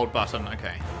well as a hold button.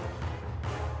 Okay.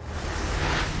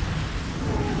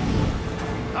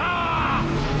 Ah!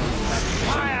 The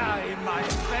fire in my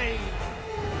veins.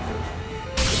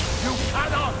 You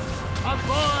cannot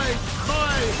avoid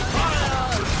my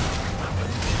fire.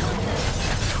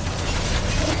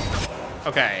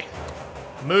 Okay.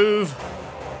 Move.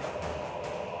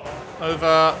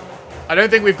 Over. I don't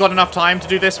think we've got enough time to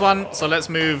do this one, so let's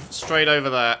move straight over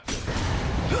there.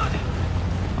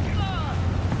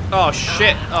 Oh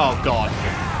shit. Oh god.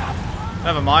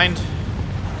 Never mind.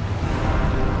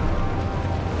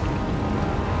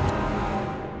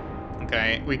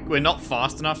 Okay, we're not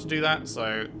fast enough to do that,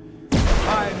 so...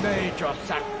 I made your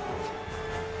sacrifice.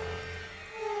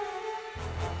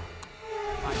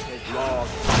 Lord,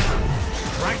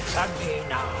 strengthen me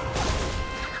now.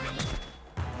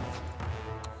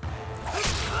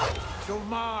 To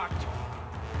march.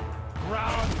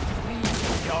 Ground me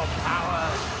your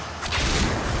powers.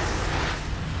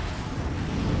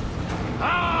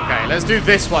 Okay, let's do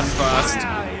this one first.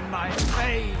 Fire in my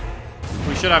veins.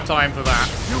 We should have time for that.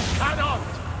 You cannot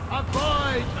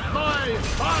avoid my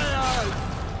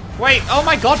fires. Wait, oh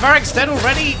my god, Varric's dead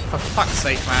already? For fuck's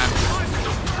sake, man.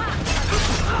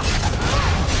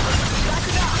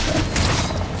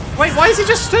 Wait, why is he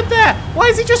just stood there? Why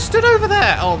is he just stood over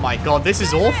there? Oh my god, this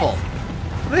is awful.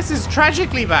 This is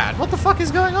tragically bad. What the fuck is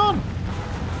going on?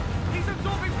 He's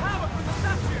absorbing power from the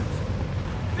statues.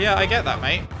 Yeah, I get that,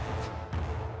 mate.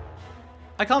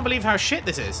 I can't believe how shit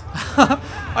this is.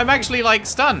 I'm actually, like,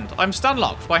 stunned. I'm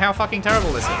stun-locked by how fucking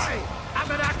terrible this is.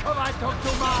 I'm an acolyte of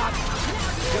Dumat.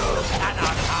 You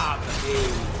cannot harm me.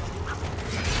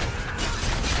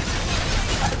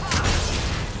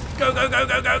 Go, go, go,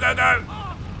 go, go, go, go!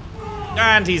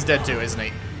 And he's dead too, isn't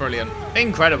he? Brilliant.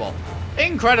 Incredible.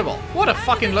 Incredible. What a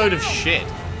fucking load of shit.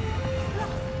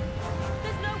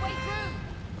 There's no way through.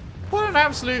 What an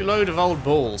absolute load of old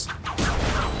balls.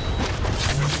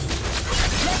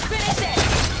 Let's finish it.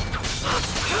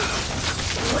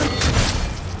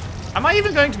 Am I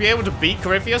even going to be able to beat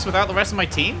Corypheus without the rest of my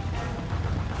team?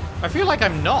 I feel like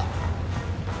I'm not.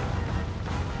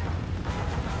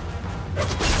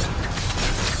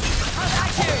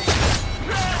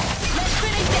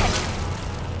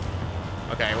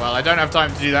 Okay, well, I don't have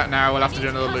time to do that now. We'll have to do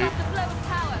another loop.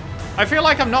 I feel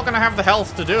like I'm not going to have the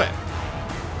health to do it.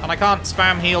 And I can't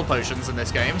spam heal potions in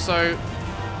this game, so...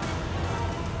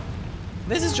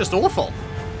 This is just awful.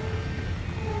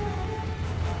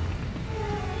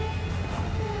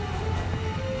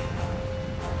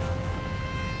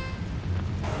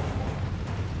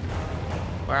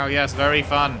 Wow, yes, very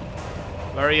fun.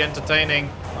 Very entertaining.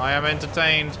 I am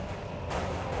entertained.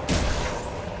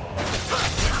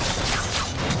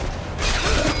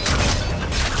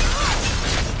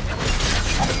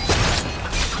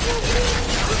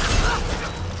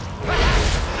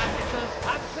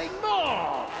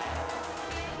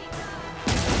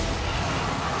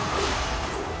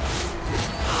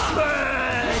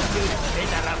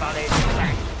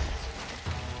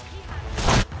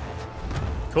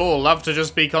 Cool, love to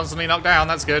just be constantly knocked down,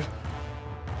 that's good.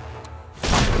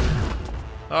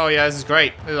 Oh yeah, this is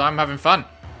great. I'm having fun.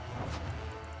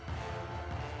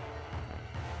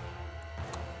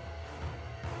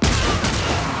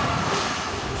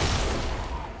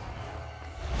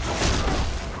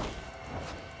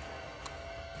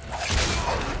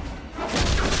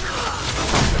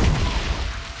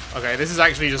 Okay, this is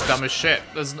actually just dumb as shit.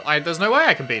 There's no way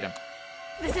I can beat him.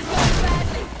 This is going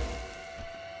badly.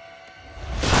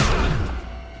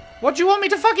 What do you want me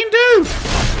to fucking do?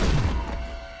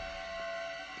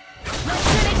 Let's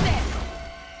finish this.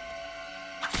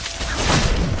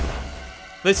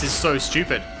 This is so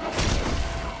stupid.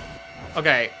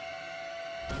 Okay.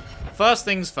 First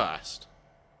things first.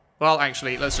 Well,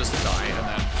 actually, let's just die and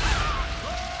then...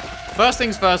 First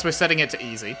things first, we're setting it to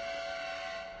easy.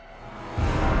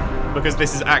 Because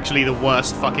this is actually the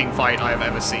worst fucking fight I have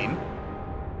ever seen.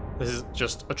 This is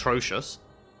just atrocious.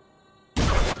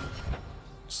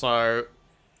 So,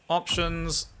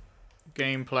 options,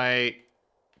 gameplay,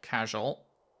 casual.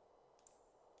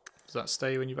 Does that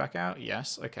stay when you back out?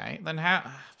 Yes, okay. Then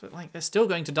how... But, like, they're still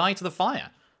going to die to the fire.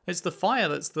 It's the fire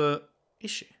that's the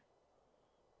issue.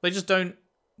 They just don't...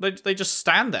 They just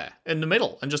stand there in the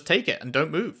middle and just take it and don't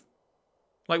move.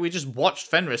 Like, we just watched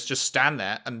Fenris just stand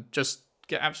there and just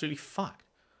get absolutely fucked.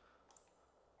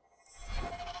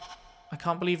 I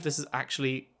can't believe this is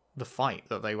actually the fight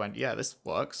that they went, yeah, this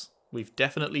works. We've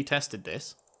definitely tested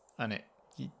this, and it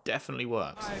definitely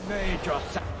works. I made your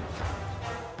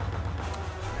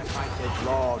sacrifices,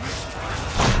 Lord.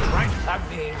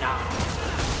 Strengthen me now.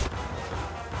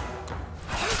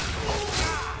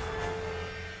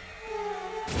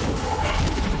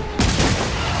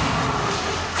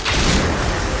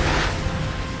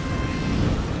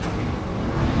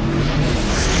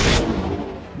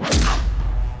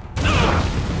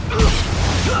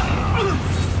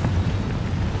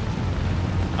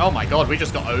 Oh my god, we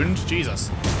just got owned? Jesus.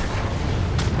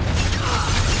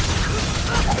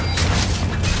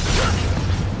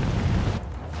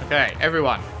 Okay,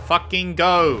 everyone, fucking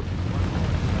go.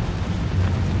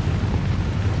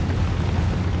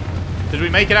 Did we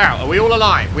make it out? Are we all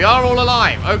alive? We are all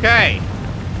alive. Okay.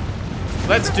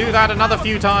 Let's do that another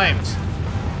few times.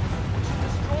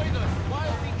 Destroy them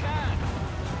while we can.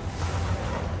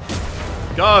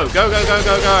 Go, go, go, go,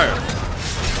 go, go.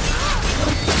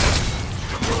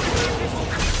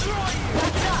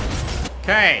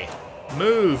 Okay,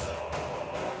 move.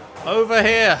 Over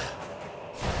here.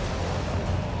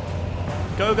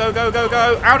 Go, go, go, go,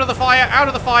 go. Out of the fire, out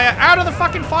of the fire, out of the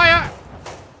fucking fire.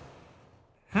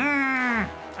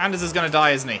 Anders is gonna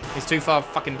die, isn't he? He's too far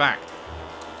fucking back.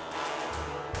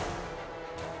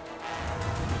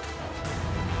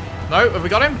 No, have we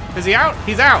got him? Is he out?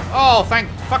 He's out. Oh, thank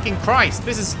fucking Christ.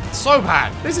 This is so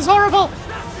bad. This is horrible.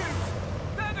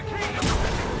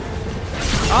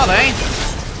 Are they?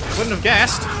 Wouldn't have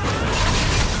guessed.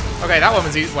 Okay, that one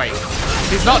was easy. Wait.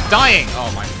 He's not dying.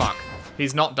 Oh my fuck.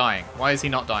 He's not dying. Why is he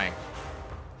not dying?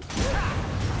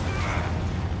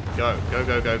 Go, go,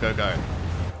 go, go, go, go.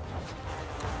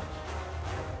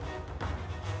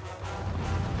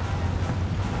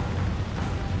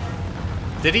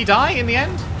 Did he die in the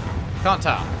end? Can't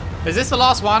tell. Is this the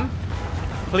last one?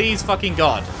 Please fucking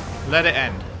God. Let it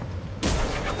end.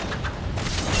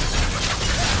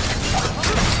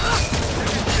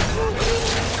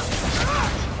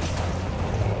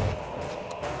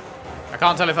 I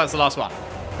can't tell if that's the last one.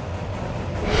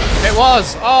 It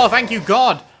was! Oh, thank you,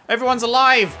 God! Everyone's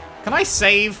alive! Can I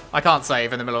save? I can't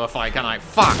save in the middle of a fight, can I?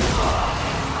 Fuck!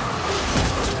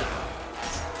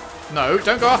 No,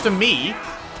 don't go after me!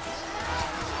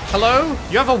 Hello?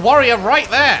 You have a warrior right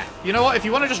there! You know what? If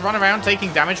you want to just run around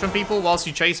taking damage from people whilst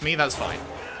you chase me, that's fine.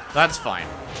 That's fine.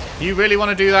 You really want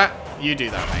to do that? You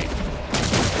do that, mate.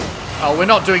 Oh, we're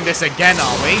not doing this again,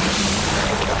 are we?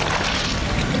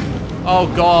 Oh,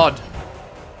 God.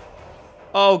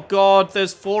 Oh, God,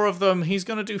 there's 4 of them. He's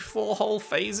gonna do 4 whole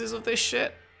phases of this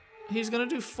shit. He's gonna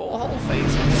do 4 whole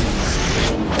phases.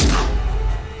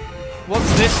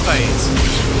 this phase?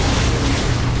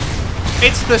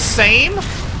 It's the same?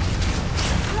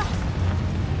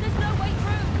 There's no way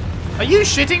through. Are you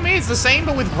shitting me? It's the same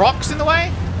but with rocks in the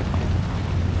way?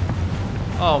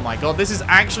 Oh my god, this is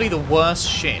actually the worst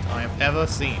shit I have ever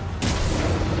seen.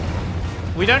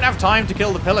 We don't have time to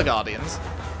kill the Pillar Guardians.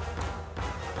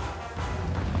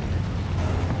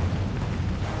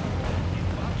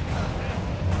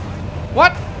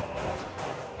 What?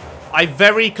 I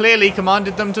very clearly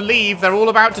commanded them to leave. They're all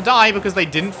about to die because they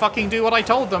didn't fucking do what I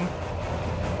told them.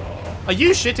 Are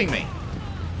you shitting me?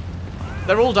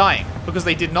 They're all dying because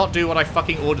they did not do what I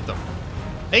fucking ordered them.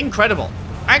 Incredible.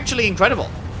 Actually incredible.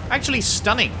 Actually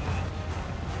stunning.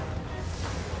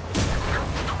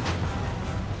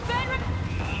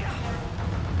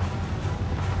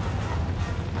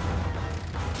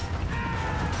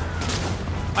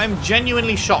 I'm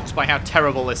genuinely shocked by how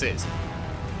terrible this is.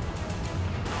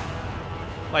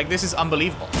 Like, this is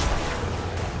unbelievable.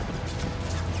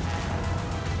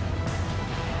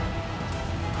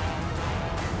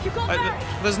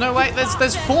 There's no way.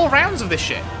 There's 4 rounds of this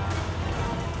shit.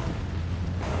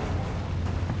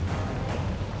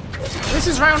 This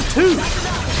is round 2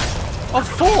 of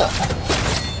 4.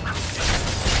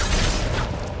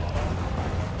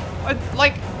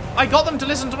 I got them to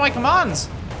listen to my commands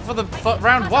for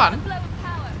round 1.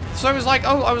 So I was like,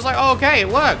 oh, okay, it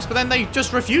works. But then they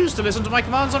just refused to listen to my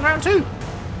commands on round 2.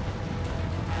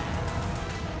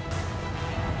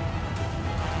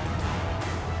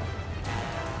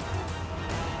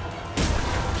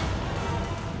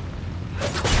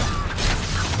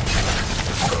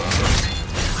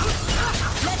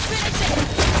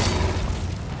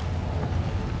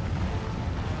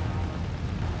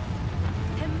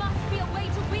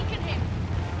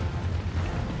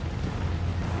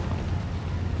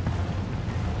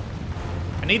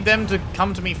 I need them to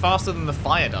come to me faster than the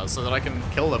fire does so that I can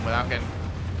kill them without getting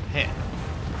hit.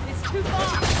 It's too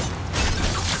far.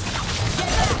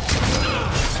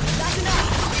 That's enough.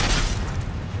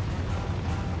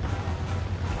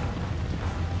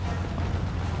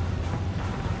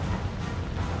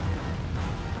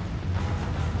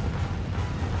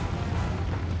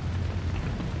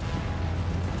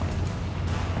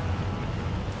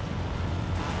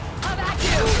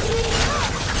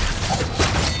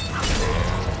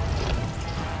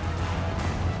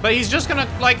 But he's just gonna,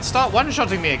 like, start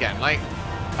one-shotting me again. Like,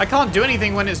 I can't do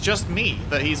anything when it's just me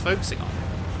that he's focusing on.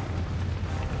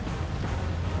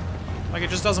 Like,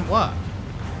 it just doesn't work.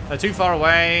 They're too far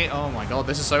away. Oh my god,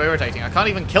 this is so irritating. I can't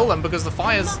even kill them because the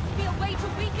fire's... There must be a way to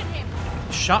weaken him.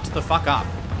 Shut the fuck up,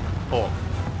 Hawke.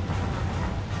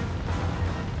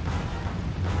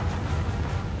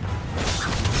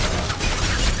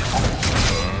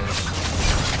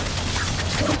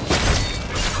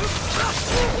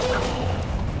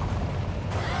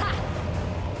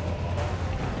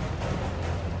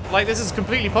 Like, this is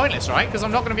completely pointless, right? Because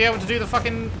I'm not going to be able to do the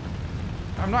fucking...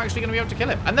 I'm not actually going to be able to kill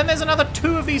him. And then there's another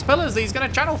 2 of these pillars that he's going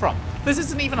to channel from. This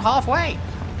isn't even halfway.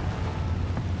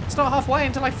 It's not halfway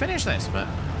until I finish this, but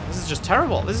this is just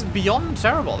terrible. This is beyond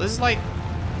terrible. This is like...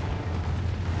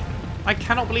 I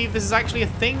cannot believe this is actually a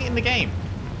thing in the game.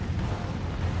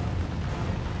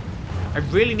 I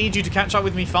really need you to catch up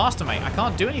with me faster, mate. I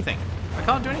can't do anything. I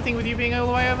can't do anything with you being all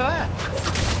the way over there.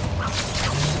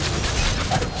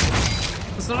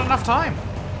 There's not enough time.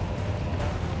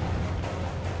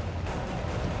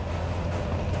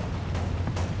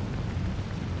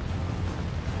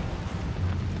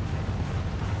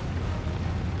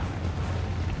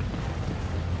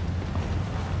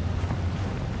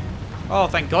 Oh,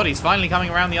 thank God, he's finally coming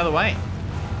around the other way.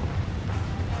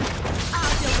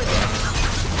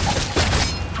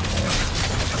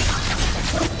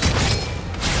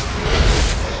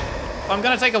 I'm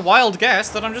gonna take a wild guess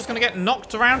that I'm just gonna get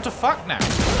knocked around to fuck now.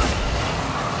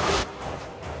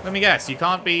 Let me guess, you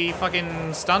can't be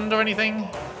fucking stunned or anything?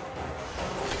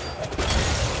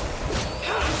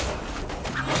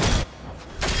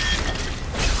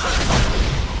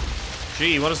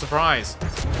 Gee, what a surprise.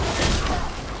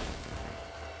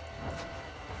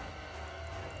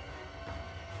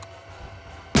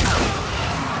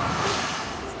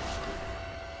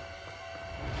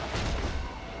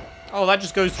 Oh, that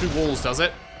just goes through walls, does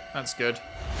it? That's good.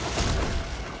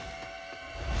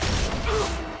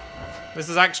 This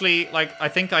is actually, like, I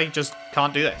think I just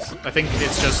can't do this. I think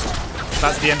it's just,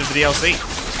 that's the end of the DLC.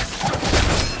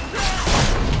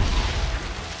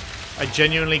 I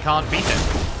genuinely can't beat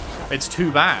it. It's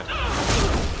too bad.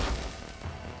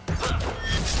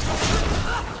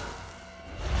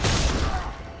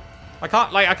 I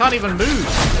can't even move.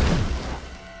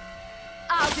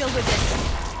 I'll deal with this.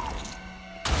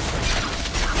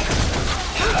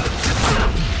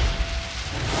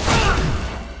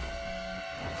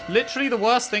 Literally the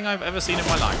worst thing I've ever seen in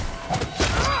my life.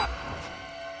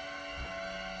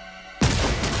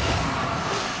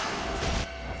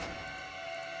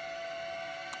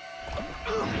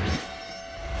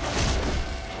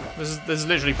 This is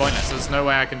literally pointless. There's no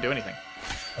way I can do anything.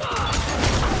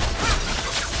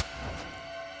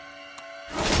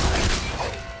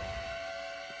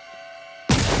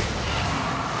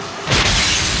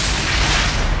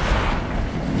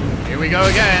 Here we go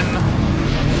again.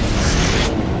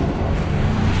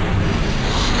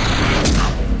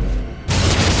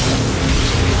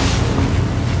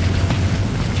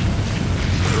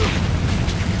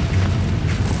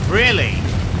 Really?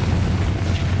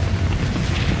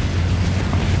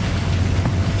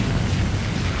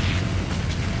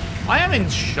 I am in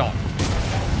shock.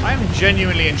 I am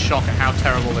genuinely in shock at how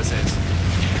terrible this is.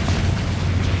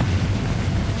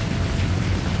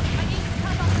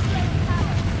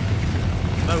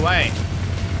 No way.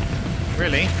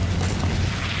 Really?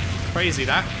 Crazy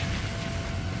that.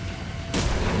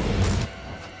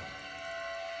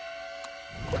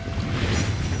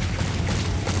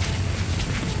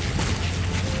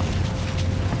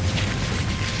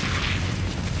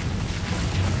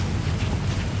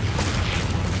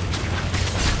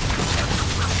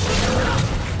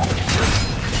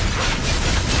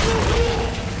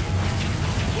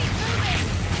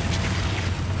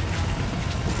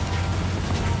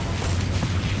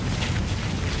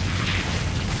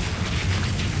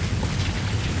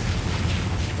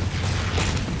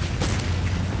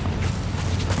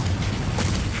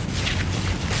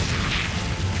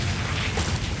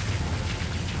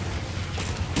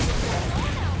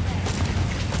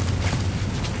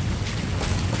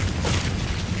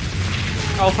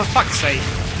 Oh, for fuck's sake.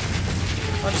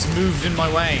 I just moved in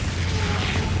my way.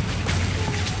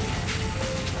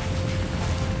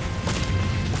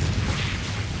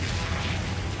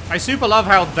 I super love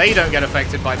how they don't get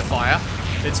affected by the fire.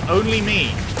 It's only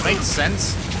me. Makes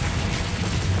sense.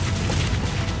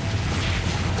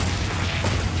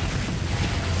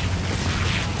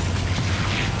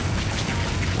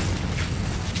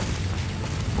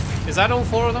 Is that all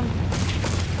 4 of them?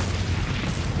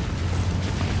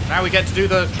 Now we get to do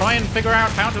the try and figure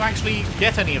out how to actually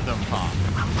get any of them part.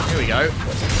 Here we go.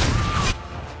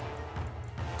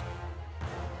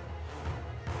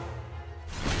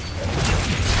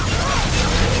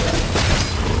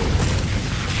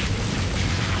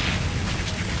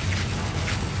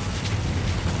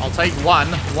 I'll take one.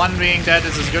 One being dead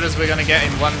is as good as we're going to get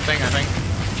in one thing, I think.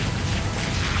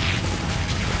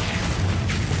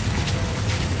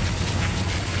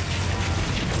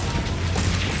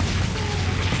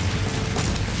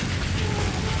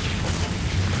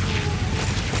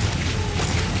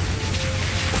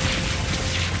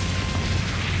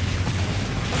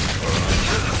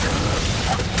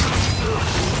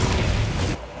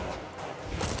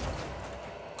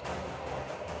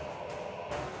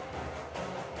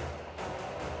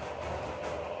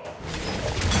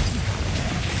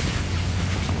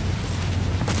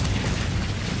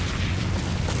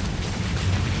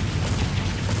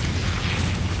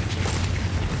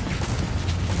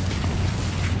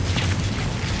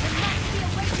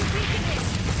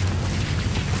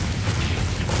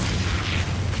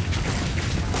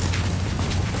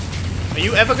 Are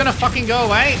you ever gonna fucking go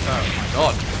away? Oh my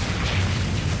god.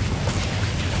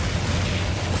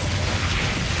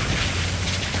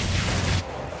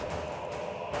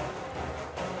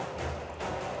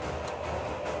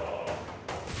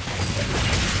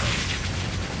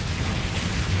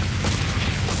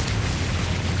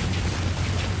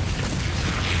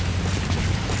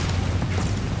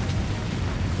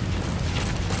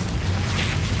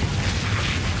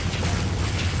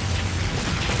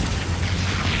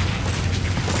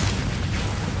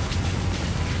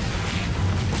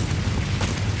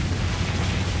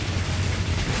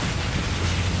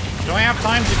 Do I have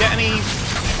time to get any?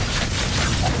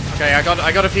 Okay, I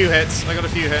got a few hits. I got a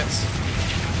few hits.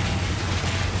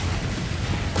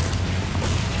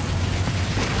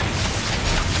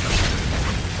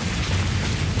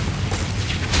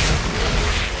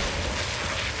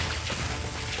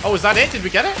 Oh, is that it? Did we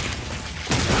get it?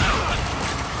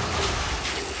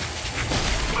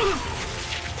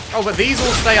 Oh, but these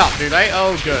all stay up, do they?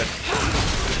 Oh, good.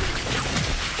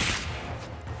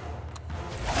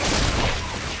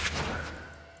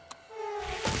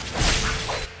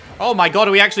 Oh my god,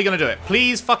 are we actually going to do it?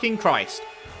 Please fucking Christ.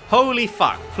 Holy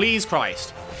fuck. Please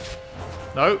Christ.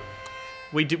 No.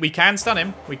 We can stun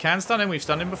him. We can stun him. We've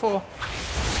stunned him before.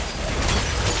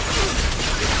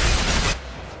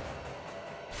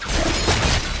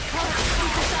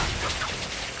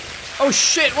 Oh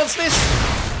shit, what's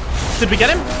this? Did we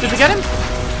get him? Did we get him?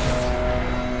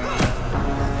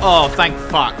 Oh, thank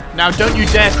fuck. Now don't you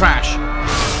dare crash.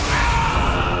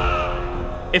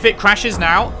 If it crashes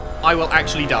now, I will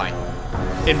actually die.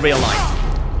 In real life.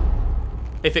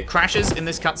 If it crashes in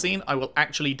this cutscene, I will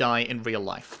actually die in real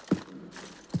life.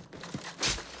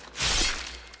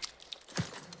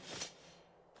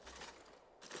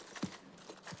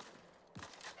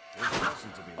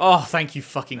 Oh, thank you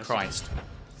fucking Christ.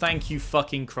 Thank you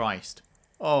fucking Christ.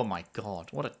 Oh my god,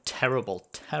 what a terrible,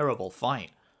 terrible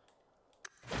fight.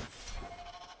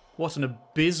 What an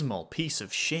abysmal piece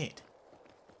of shit.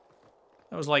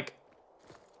 That was like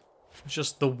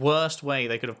just the worst way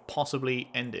they could have possibly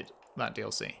ended that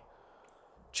DLC.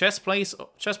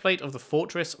 Chestplate of the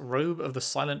Fortress, Robe of the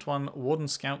Silent One, Warden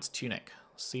Scout's Tunic,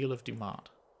 Seal of Dumart.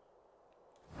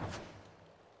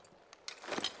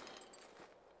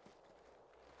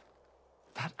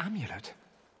 That amulet.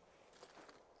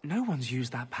 No one's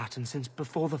used that pattern since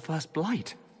before the First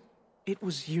Blight. It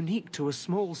was unique to a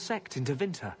small sect in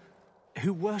Tevinter,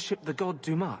 who worshipped the god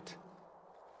Dumart.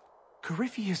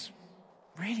 Corypheus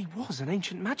really was an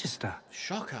ancient magister.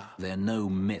 Shocker. They're no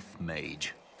myth,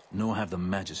 Mage, nor have the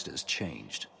magisters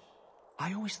changed.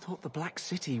 I always thought the Black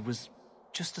City was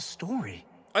just a story.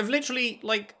 I've literally,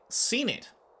 like, seen it.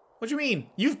 What do you mean?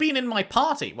 You've been in my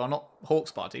party. Well, not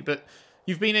Hawke's party, but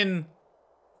you've been in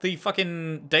the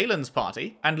fucking Dalen's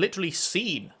party and literally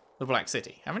seen the Black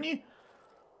City, haven't you?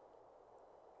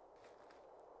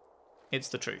 It's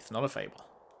the truth, not a fable.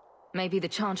 Maybe the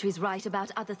Chantry's right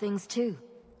about other things too.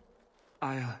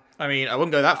 I mean, I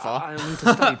wouldn't go that far. I'll need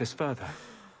to study this further.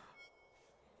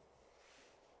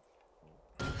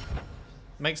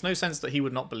 Makes no sense that he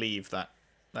would not believe that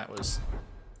that was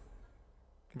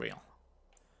real.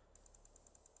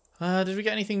 Did we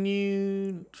get anything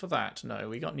new for that? No,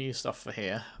 we got new stuff for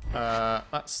here.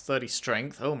 That's 30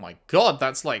 strength. Oh my god,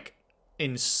 that's like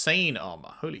insane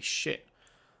armor. Holy shit.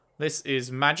 This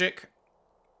is magic.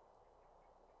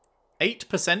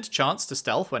 8% chance to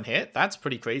stealth when hit. That's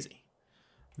pretty crazy.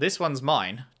 This one's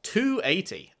mine.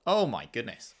 280. Oh my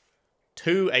goodness.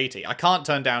 280. I can't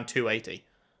turn down 280.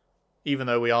 Even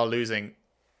though we are losing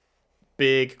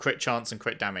big crit chance and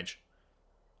crit damage.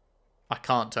 I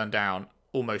can't turn down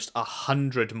almost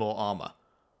 100 more armor.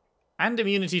 And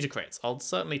immunity to crits. I'll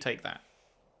certainly take that.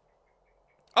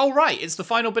 Oh right, it's the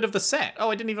final bit of the set.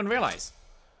 Oh, I didn't even realize.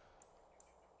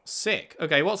 Sick.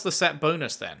 Okay, what's the set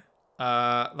bonus then?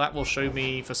 That will show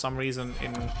me for some reason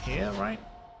in here, right?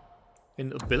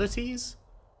 In abilities?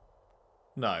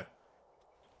 No.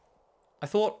 I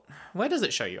thought... Where does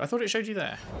it show you? I thought it showed you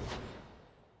there.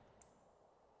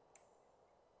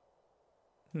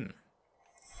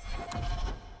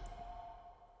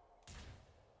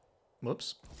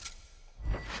 Whoops.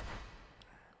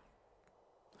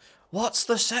 What's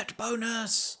the set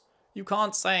bonus? You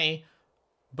can't say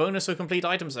bonus or complete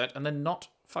item set and then not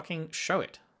fucking show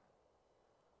it.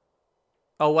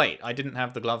 Oh wait, I didn't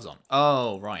have the gloves on.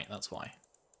 Oh right, that's why.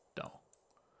 Dull.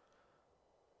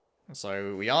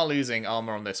 So we are losing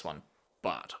armor on this one,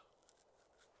 but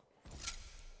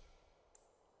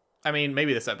I mean,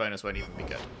 maybe the set bonus won't even be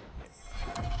good.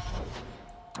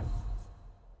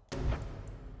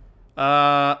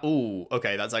 Ooh,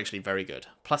 okay, that's actually very good.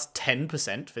 Plus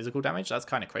 10% physical damage, that's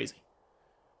kind of crazy.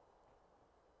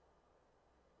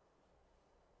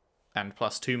 And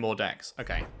plus 2 more dex,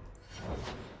 okay.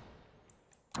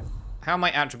 How are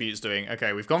my attributes doing?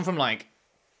 Okay, we've gone from like...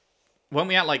 Weren't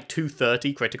we at like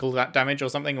 230 critical damage or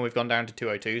something, and we've gone down to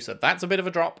 202, so that's a bit of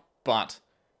a drop, but...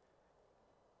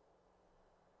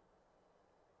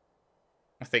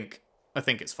 I think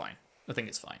it's fine. I think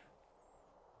it's fine.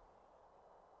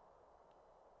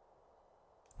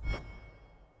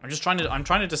 I'm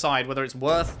trying to decide whether it's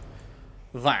worth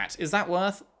that. Is that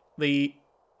worth the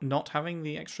not having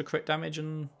the extra crit damage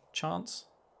and chance?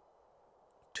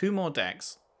 2 more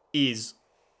dex is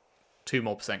 2%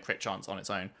 more crit chance on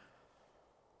its own.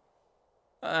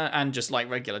 And just like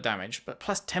regular damage, but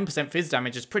plus 10% fizz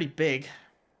damage is pretty big.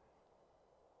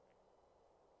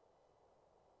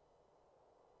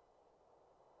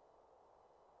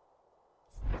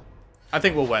 I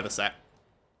think we'll wear the set.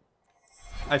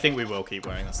 I think we will keep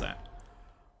wearing the set.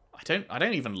 I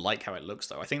don't even like how it looks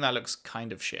though. I think that looks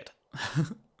kind of shit.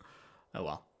 Oh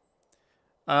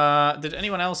well. Did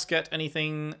anyone else get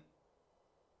anything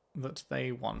that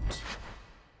they want?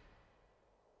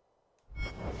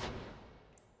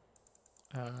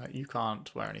 You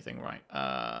can't wear anything,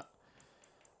 right?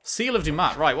 Seal of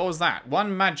Dumart, right, what was that?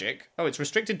 1 magic. Oh, it's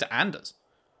restricted to Anders.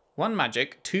 1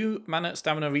 magic, 2 mana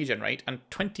stamina regenerate, and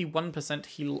 21%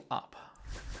 heal up.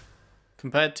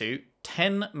 Compared to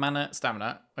 10 mana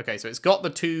stamina. Okay, so it's got the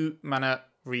 2 mana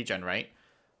regenerate.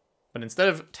 But instead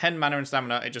of 10 mana and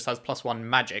stamina, it just has +1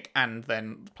 magic and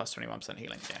then plus 21%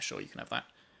 healing. Yeah, sure, you can have that.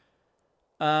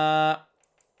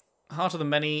 Heart of the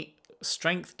Many,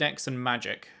 strength, dex, and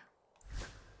magic.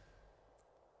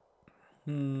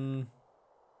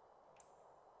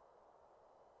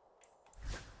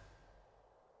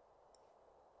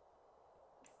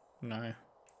 No.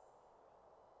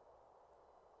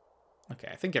 Okay,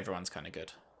 I think everyone's kind of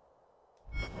good.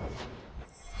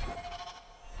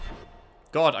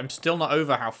 God, I'm still not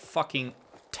over how fucking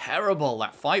terrible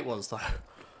that fight was, though.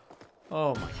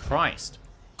 Oh my Christ.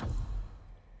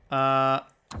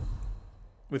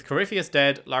 With Corypheus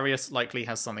dead, Larius likely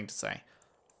has something to say.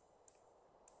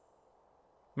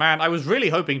 Man, I was really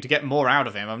hoping to get more out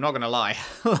of him, I'm not gonna lie.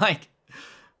 Like,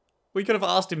 we could have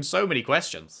asked him so many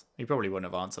questions. He probably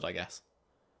wouldn't have answered, I guess.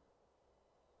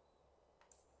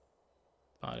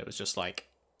 But it was just like,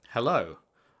 hello,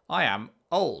 I am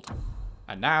old,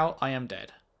 and now I am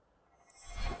dead.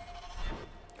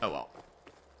 Oh well.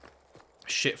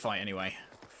 Shit fight anyway.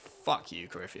 Fuck you,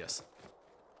 Corypheus.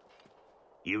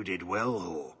 You did well,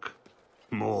 Hawke.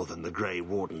 More than the Grey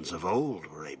Wardens of old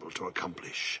were able to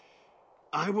accomplish.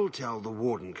 I will tell the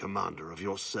Warden Commander of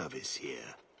your service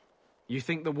here. You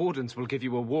think the Wardens will give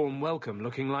you a warm welcome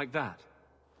looking like that?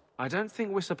 I don't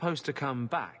think we're supposed to come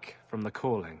back from the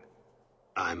calling.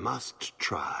 I must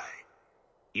try.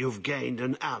 You've gained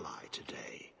an ally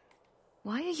today.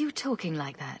 Why are you talking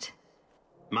like that?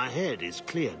 My head is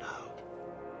clear now.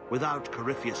 Without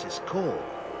Corypheus's call,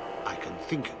 I can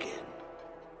think again.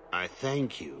 I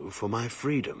thank you for my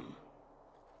freedom.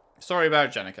 Sorry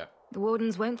about Jenica. The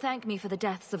Wardens won't thank me for the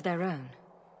deaths of their own.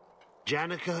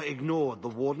 Jenica ignored the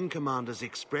Warden Commander's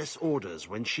express orders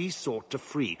when she sought to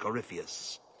free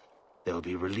Corypheus. They'll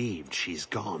be relieved she's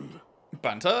gone.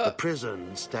 Banter. The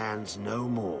prison stands no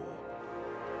more.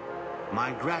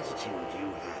 My gratitude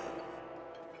you have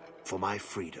for my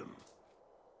freedom.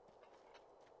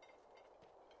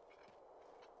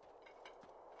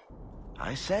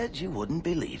 I said you wouldn't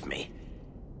believe me.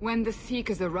 When the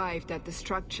Seekers arrived at the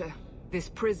structure, this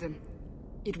prison,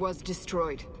 it was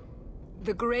destroyed.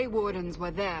 The Grey Wardens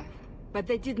were there, but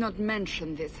they did not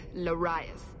mention this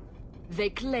Larius.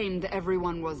 They claimed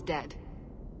everyone was dead.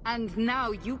 And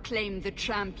now you claim the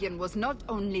champion was not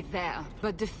only there,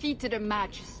 but defeated a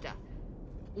Magister.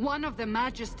 One of the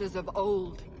Magisters of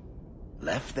old.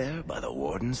 Left there by the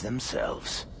Wardens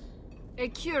themselves. A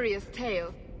curious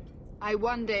tale. I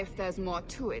wonder if there's more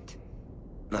to it.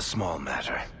 A small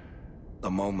matter.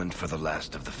 A moment for the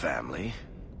last of the family,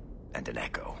 and an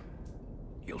echo.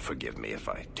 You'll forgive me if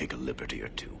I take a liberty or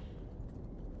two.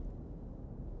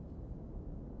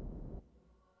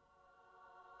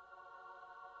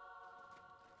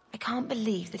 I can't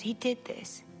believe that he did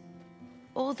this.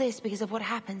 All this because of what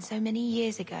happened so many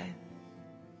years ago.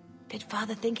 Did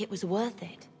Father think it was worth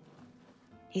it?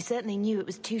 He certainly knew it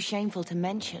was too shameful to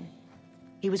mention.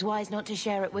 He was wise not to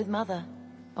share it with Mother,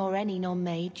 or any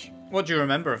non-mage. What do you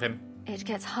remember of him? It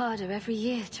gets harder every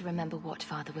year to remember what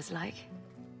Father was like.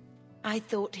 I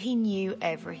thought he knew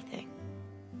everything.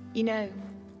 You know,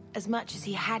 as much as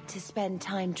he had to spend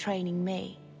time training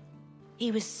me,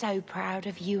 he was so proud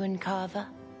of you and Carver.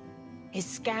 His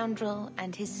scoundrel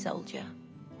and his soldier.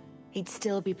 He'd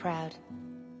still be proud,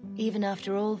 even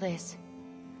after all this.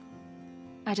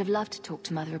 I'd have loved to talk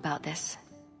to Mother about this.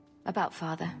 About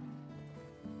Father.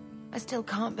 I still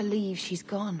can't believe she's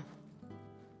gone.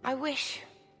 I wish...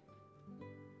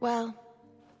 Well,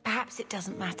 perhaps it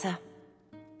doesn't matter.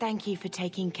 Thank you for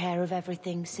taking care of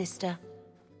everything, sister.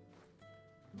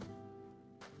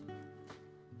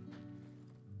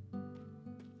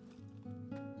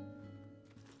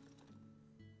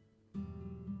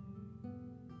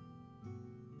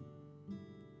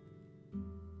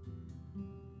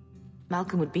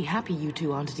 Malcolm would be happy you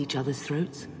two aren't at each other's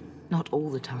throats. Not all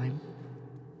the time.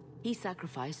 He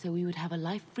sacrificed so we would have a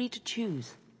life free to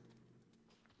choose.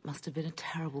 Must have been a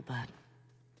terrible burden.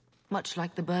 Much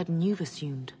like the burden you've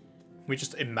assumed. We're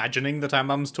just imagining that our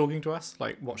mum's talking to us?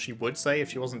 Like, what she would say if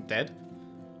she wasn't dead?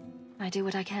 I do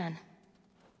what I can.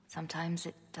 Sometimes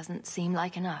it doesn't seem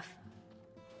like enough.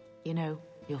 You know,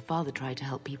 your father tried to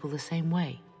help people the same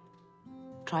way.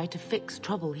 Tried to fix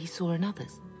trouble he saw in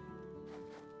others.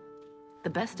 The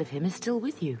best of him is still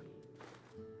with you.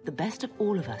 The best of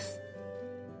all of us.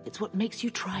 It's what makes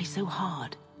you try so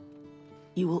hard.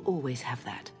 You will always have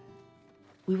that.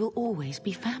 We will always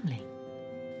be family.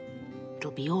 It'll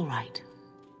be all right.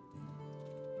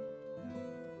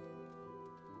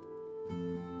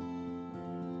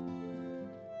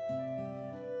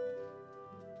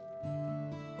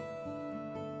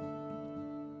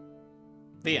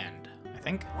 The end, I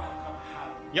think.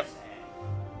 Yep.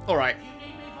 Alright.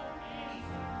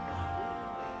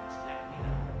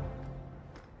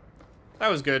 That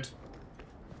was good.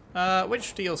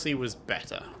 Which DLC was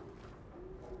better?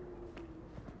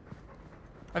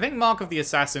 I think Mark of the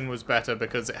Assassin was better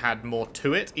because it had more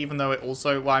to it, even though it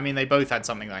also... Well, I mean, they both had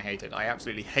something that I hated. I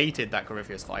absolutely hated that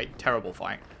Corypheus fight. Terrible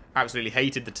fight. Absolutely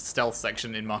hated the stealth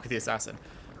section in Mark of the Assassin.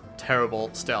 Terrible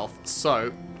stealth.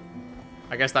 So,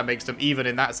 I guess that makes them even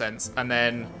in that sense. And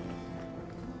then,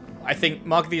 I think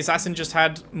Mark of the Assassin just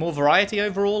had more variety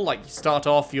overall. Like, you start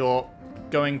off, you're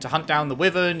going to hunt down the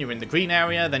Wyvern, you're in the green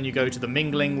area, then you go to the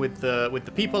mingling with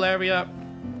the people area,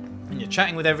 and you're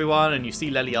chatting with everyone, and you see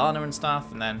Leliana and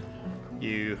stuff, and then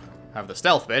you have the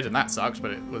stealth bit, and that sucked,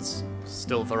 but it was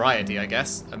still variety, I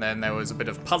guess. And then there was a bit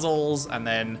of puzzles, and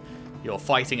then you're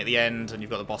fighting at the end, and you've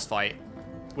got the boss fight.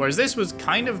 Whereas this was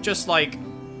kind of just like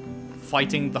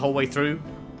fighting the whole way through,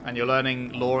 and you're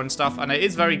learning lore and stuff. And it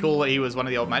is very cool that he was one of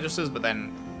the old magisters, but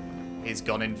then he's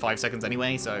gone in 5 seconds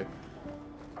anyway, so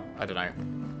I don't know.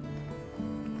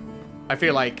 I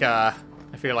feel like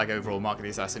overall Mark of the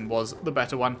Assassin was the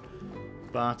better one.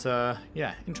 But,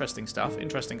 yeah, interesting stuff,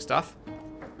 interesting stuff.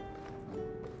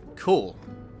 Cool.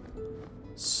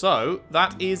 So,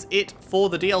 that is it for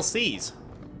the DLCs.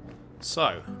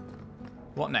 So,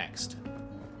 what next?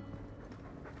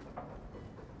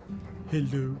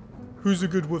 Hello. Who's a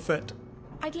good wolfette?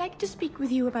 I'd like to speak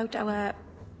with you about our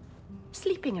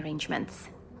sleeping arrangements.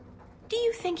 Do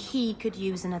you think he could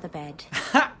use another bed?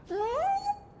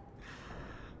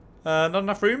 Not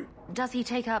enough room? Does he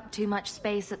take up too much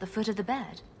space at the foot of the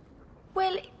bed?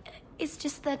 Well, it's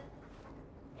just that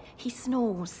he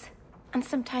snores, and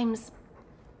sometimes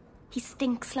he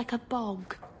stinks like a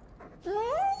bog.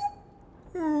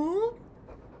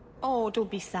 Oh,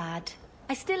 don't be sad.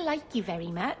 I still like you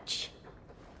very much.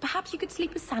 Perhaps you could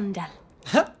sleep with Sandal.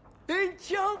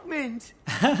 Enchantment!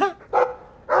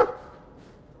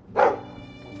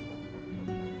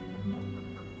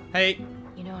 Hey.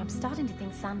 You know, I'm starting to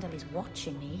think Sandal is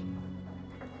watching me.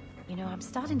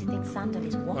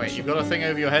 Wait, you've got a thing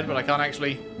over your head, but I can't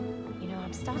actually... You know,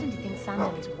 I'm starting to think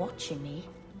Sandal is watching me.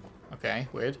 Okay,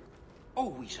 weird.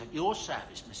 Always at your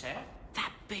service, Miss Eyre.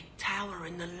 That big tower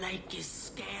in the lake is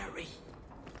scary.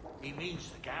 He means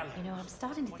the gallows. You know, I'm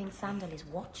starting to think Sandal is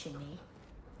watching me.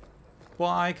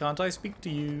 Why can't I speak to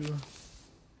you?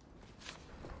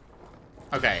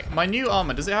 Okay, my new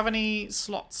armor, does it have any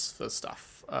slots for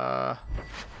stuff?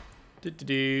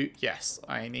 Yes,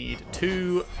 I need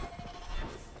two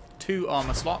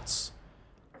armor slots.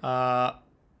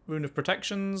 Rune of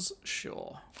Protections,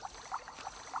 sure.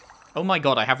 Oh my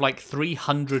god, I have like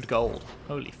 300 gold.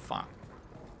 Holy fuck.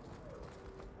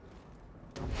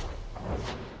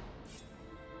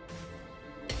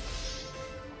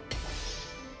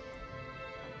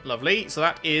 Lovely, so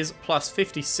that is plus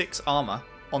 56 armor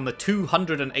on the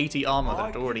 280 armor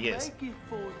that it already is.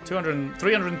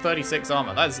 336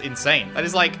 armor, that is insane. That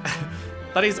is like,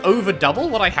 that is over double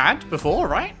what I had before,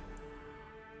 right?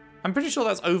 I'm pretty sure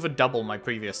that's over double my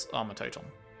previous armor total.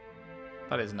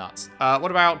 That is nuts.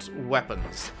 What about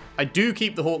weapons? I do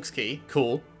keep the Hawke's key,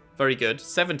 cool, very good,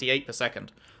 78 per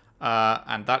second.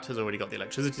 And that has already got the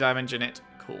electricity damage in it,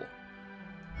 cool.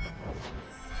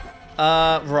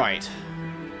 Right.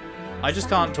 I just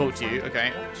can't talk to you,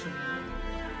 okay.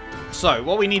 So,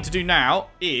 what we need to do now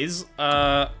is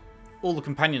all the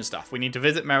companion stuff. We need to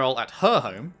visit Merrill at her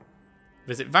home,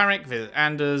 visit Varric, visit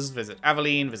Anders, visit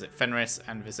Aveline, visit Fenris,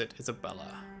 and visit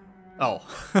Isabella. Oh,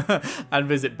 and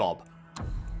visit Bob.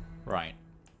 Right.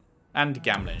 And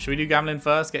Gamlin. Should we do Gamlin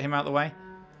first, get him out of the way?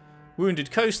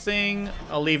 Wounded Coast thing.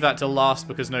 I'll leave that till last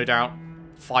because no doubt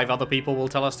 5 other people will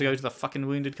tell us to go to the fucking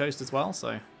Wounded Coast as well,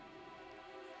 so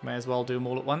may as well do them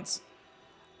all at once.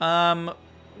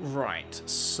 Right,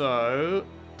 so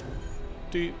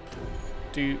doop.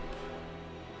 You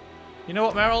know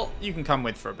what, Merrill? You can come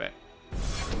with for a bit.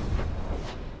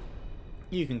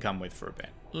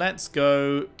 Let's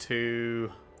go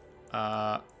to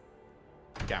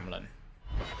Gamlin.